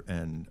sinister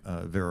and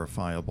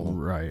verifiable,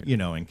 right?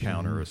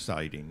 Encounter, a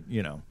sighting,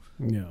 Yeah.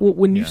 Well,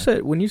 when you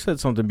said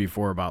something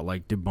before about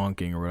like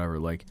debunking or whatever,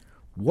 like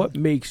what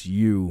makes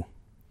you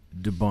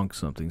debunk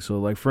something? So,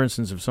 like for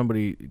instance, if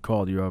somebody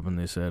called you up and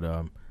they said,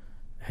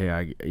 hey,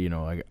 I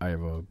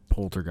have a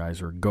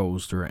poltergeist or a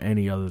ghost or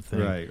any other thing.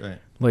 Right.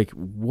 Like,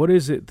 what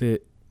is it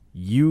that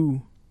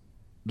you,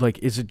 like,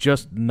 is it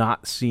just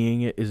not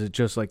seeing it? Is it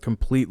just, like,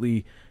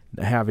 completely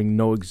having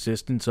no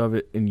existence of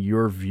it in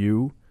your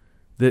view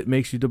that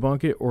makes you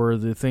debunk it? Or are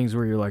the things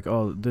where you're like,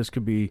 oh, this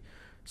could be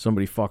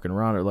somebody fucking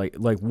around? Or,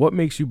 like what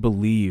makes you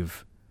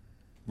believe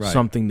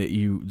something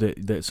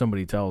that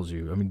somebody tells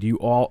you? I mean, do you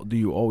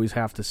always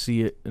have to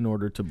see it in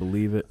order to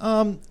believe it?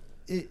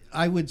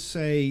 I would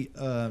say...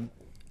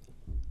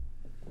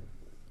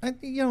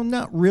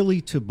 not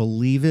really to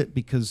believe it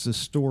because the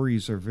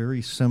stories are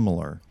very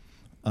similar.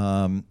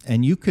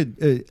 And you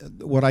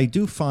could, what I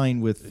do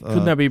find with...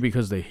 Couldn't that be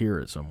because they hear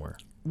it somewhere?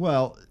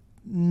 Well,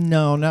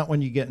 no, not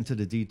when you get into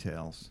the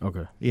details.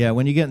 Okay. Yeah,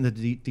 when you get into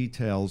the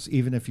details,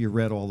 even if you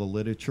read all the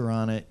literature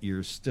on it,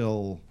 you're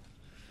still...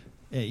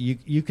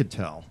 You could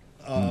tell.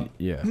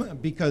 Yeah.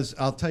 Because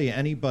I'll tell you,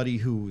 anybody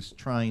who's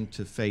trying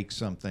to fake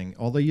something,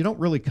 although you don't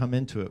really come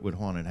into it with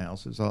haunted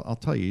houses, I'll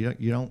tell you,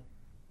 you don't...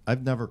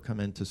 I've never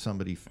come into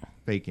somebody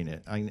faking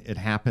it. It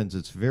happens.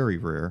 It's very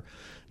rare.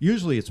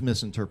 Usually it's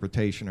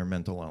misinterpretation or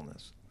mental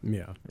illness.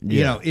 Yeah.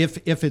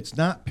 If it's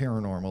not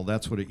paranormal,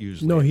 that's what it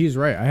usually is. No, he's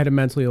right. I had a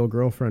mentally ill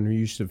girlfriend who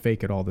used to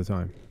fake it all the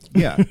time.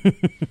 Yeah.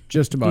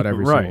 Just about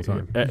every single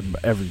time.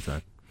 Every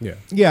time. Yeah.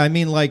 Yeah, I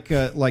mean, like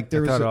there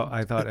was...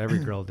 I thought every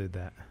girl did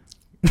that.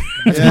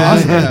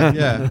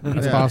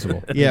 That's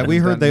possible. Yeah, we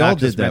heard they all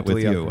did that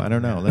with you. I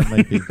don't know. That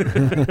might be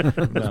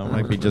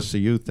might be just a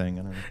you thing.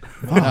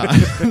 I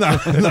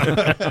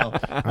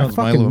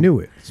fucking knew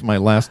it. It's my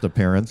last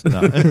appearance.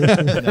 No,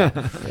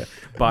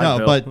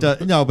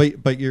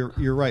 but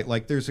you're right.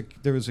 Like there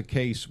was a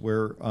case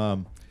where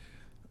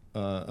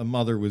a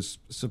mother was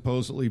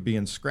supposedly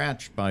being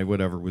scratched by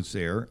whatever was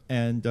there,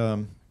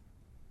 and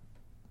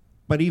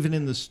but even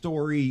in the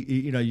story,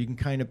 you can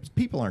kind of,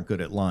 people aren't good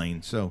at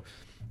lying, so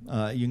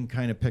you can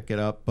kind of pick it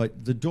up.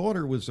 But the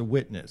daughter was a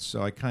witness,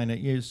 so I kind of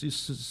you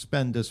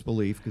suspend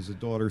disbelief because the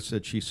daughter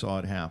said she saw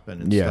it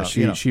happen. And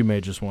stuff, she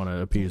may just want to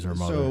appease her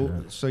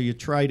mother. So you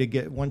try to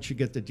get, once you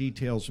get the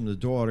details from the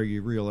daughter,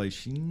 you realize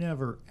she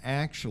never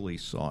actually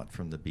saw it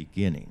from the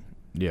beginning.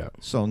 Yeah.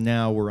 So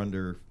now we're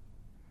under.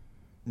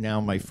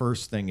 Now my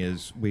first thing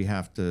is we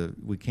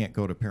can't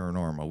go to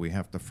paranormal. We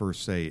have to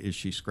first say, is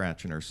she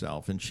scratching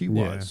herself? And she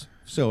was.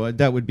 So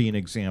that would be an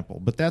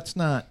example. But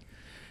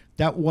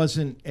that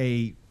wasn't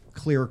a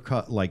clear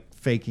cut like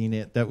faking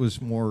it. That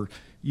was more,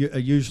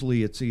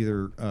 usually it's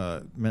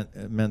either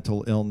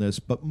mental illness,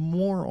 but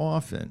more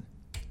often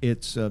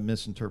it's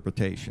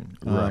misinterpretation.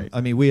 Right.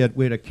 I mean, we had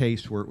a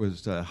case where it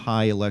was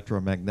high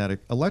electromagnetic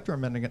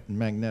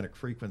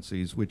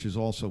frequencies, which is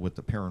also what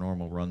the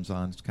paranormal runs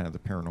on. It's kind of the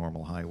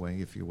paranormal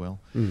highway, if you will.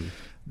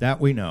 That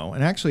we know.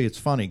 And actually, it's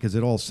funny because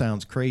it all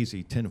sounds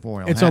crazy.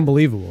 Tinfoil. It's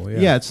unbelievable.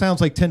 Yeah, it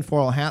sounds like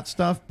tinfoil hat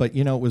stuff. But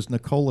it was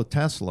Nikola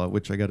Tesla,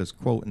 which I got his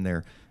quote in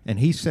there, and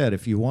he said,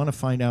 "If you want to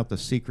find out the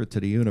secret to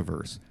the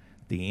universe,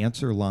 the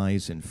answer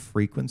lies in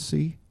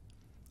frequency,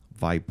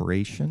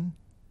 vibration."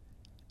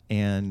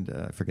 And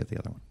I forget the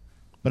other one,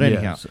 but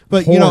anyhow,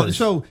 but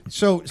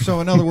so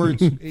in other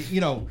words,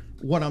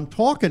 what I'm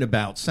talking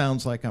about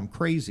sounds like I'm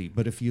crazy,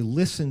 but if you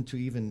listen to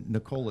even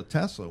Nikola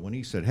Tesla when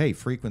he said, "Hey,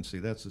 frequency,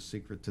 that's the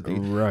secret to the,"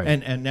 right,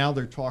 and now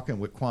they're talking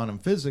with quantum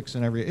physics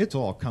and it's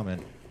all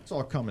coming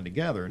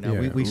together.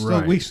 Now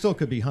we still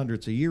could be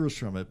hundreds of years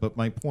from it, but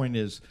my point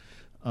is,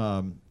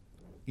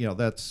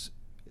 that's,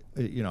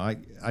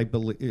 I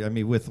believe, I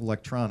mean, with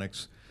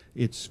electronics,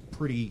 it's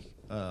pretty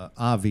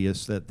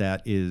obvious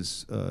that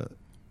is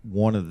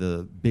one of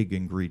the big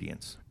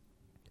ingredients.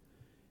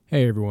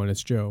 Hey everyone,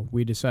 it's Joe.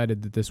 We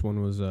decided that this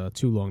one was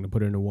too long to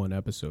put into one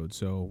episode,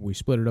 so we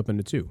split it up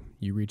into two.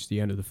 You reached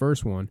the end of the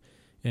first one,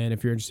 and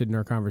if you're interested in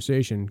our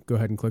conversation, go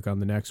ahead and click on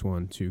the next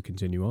one to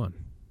continue on.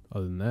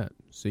 Other than that,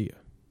 see ya.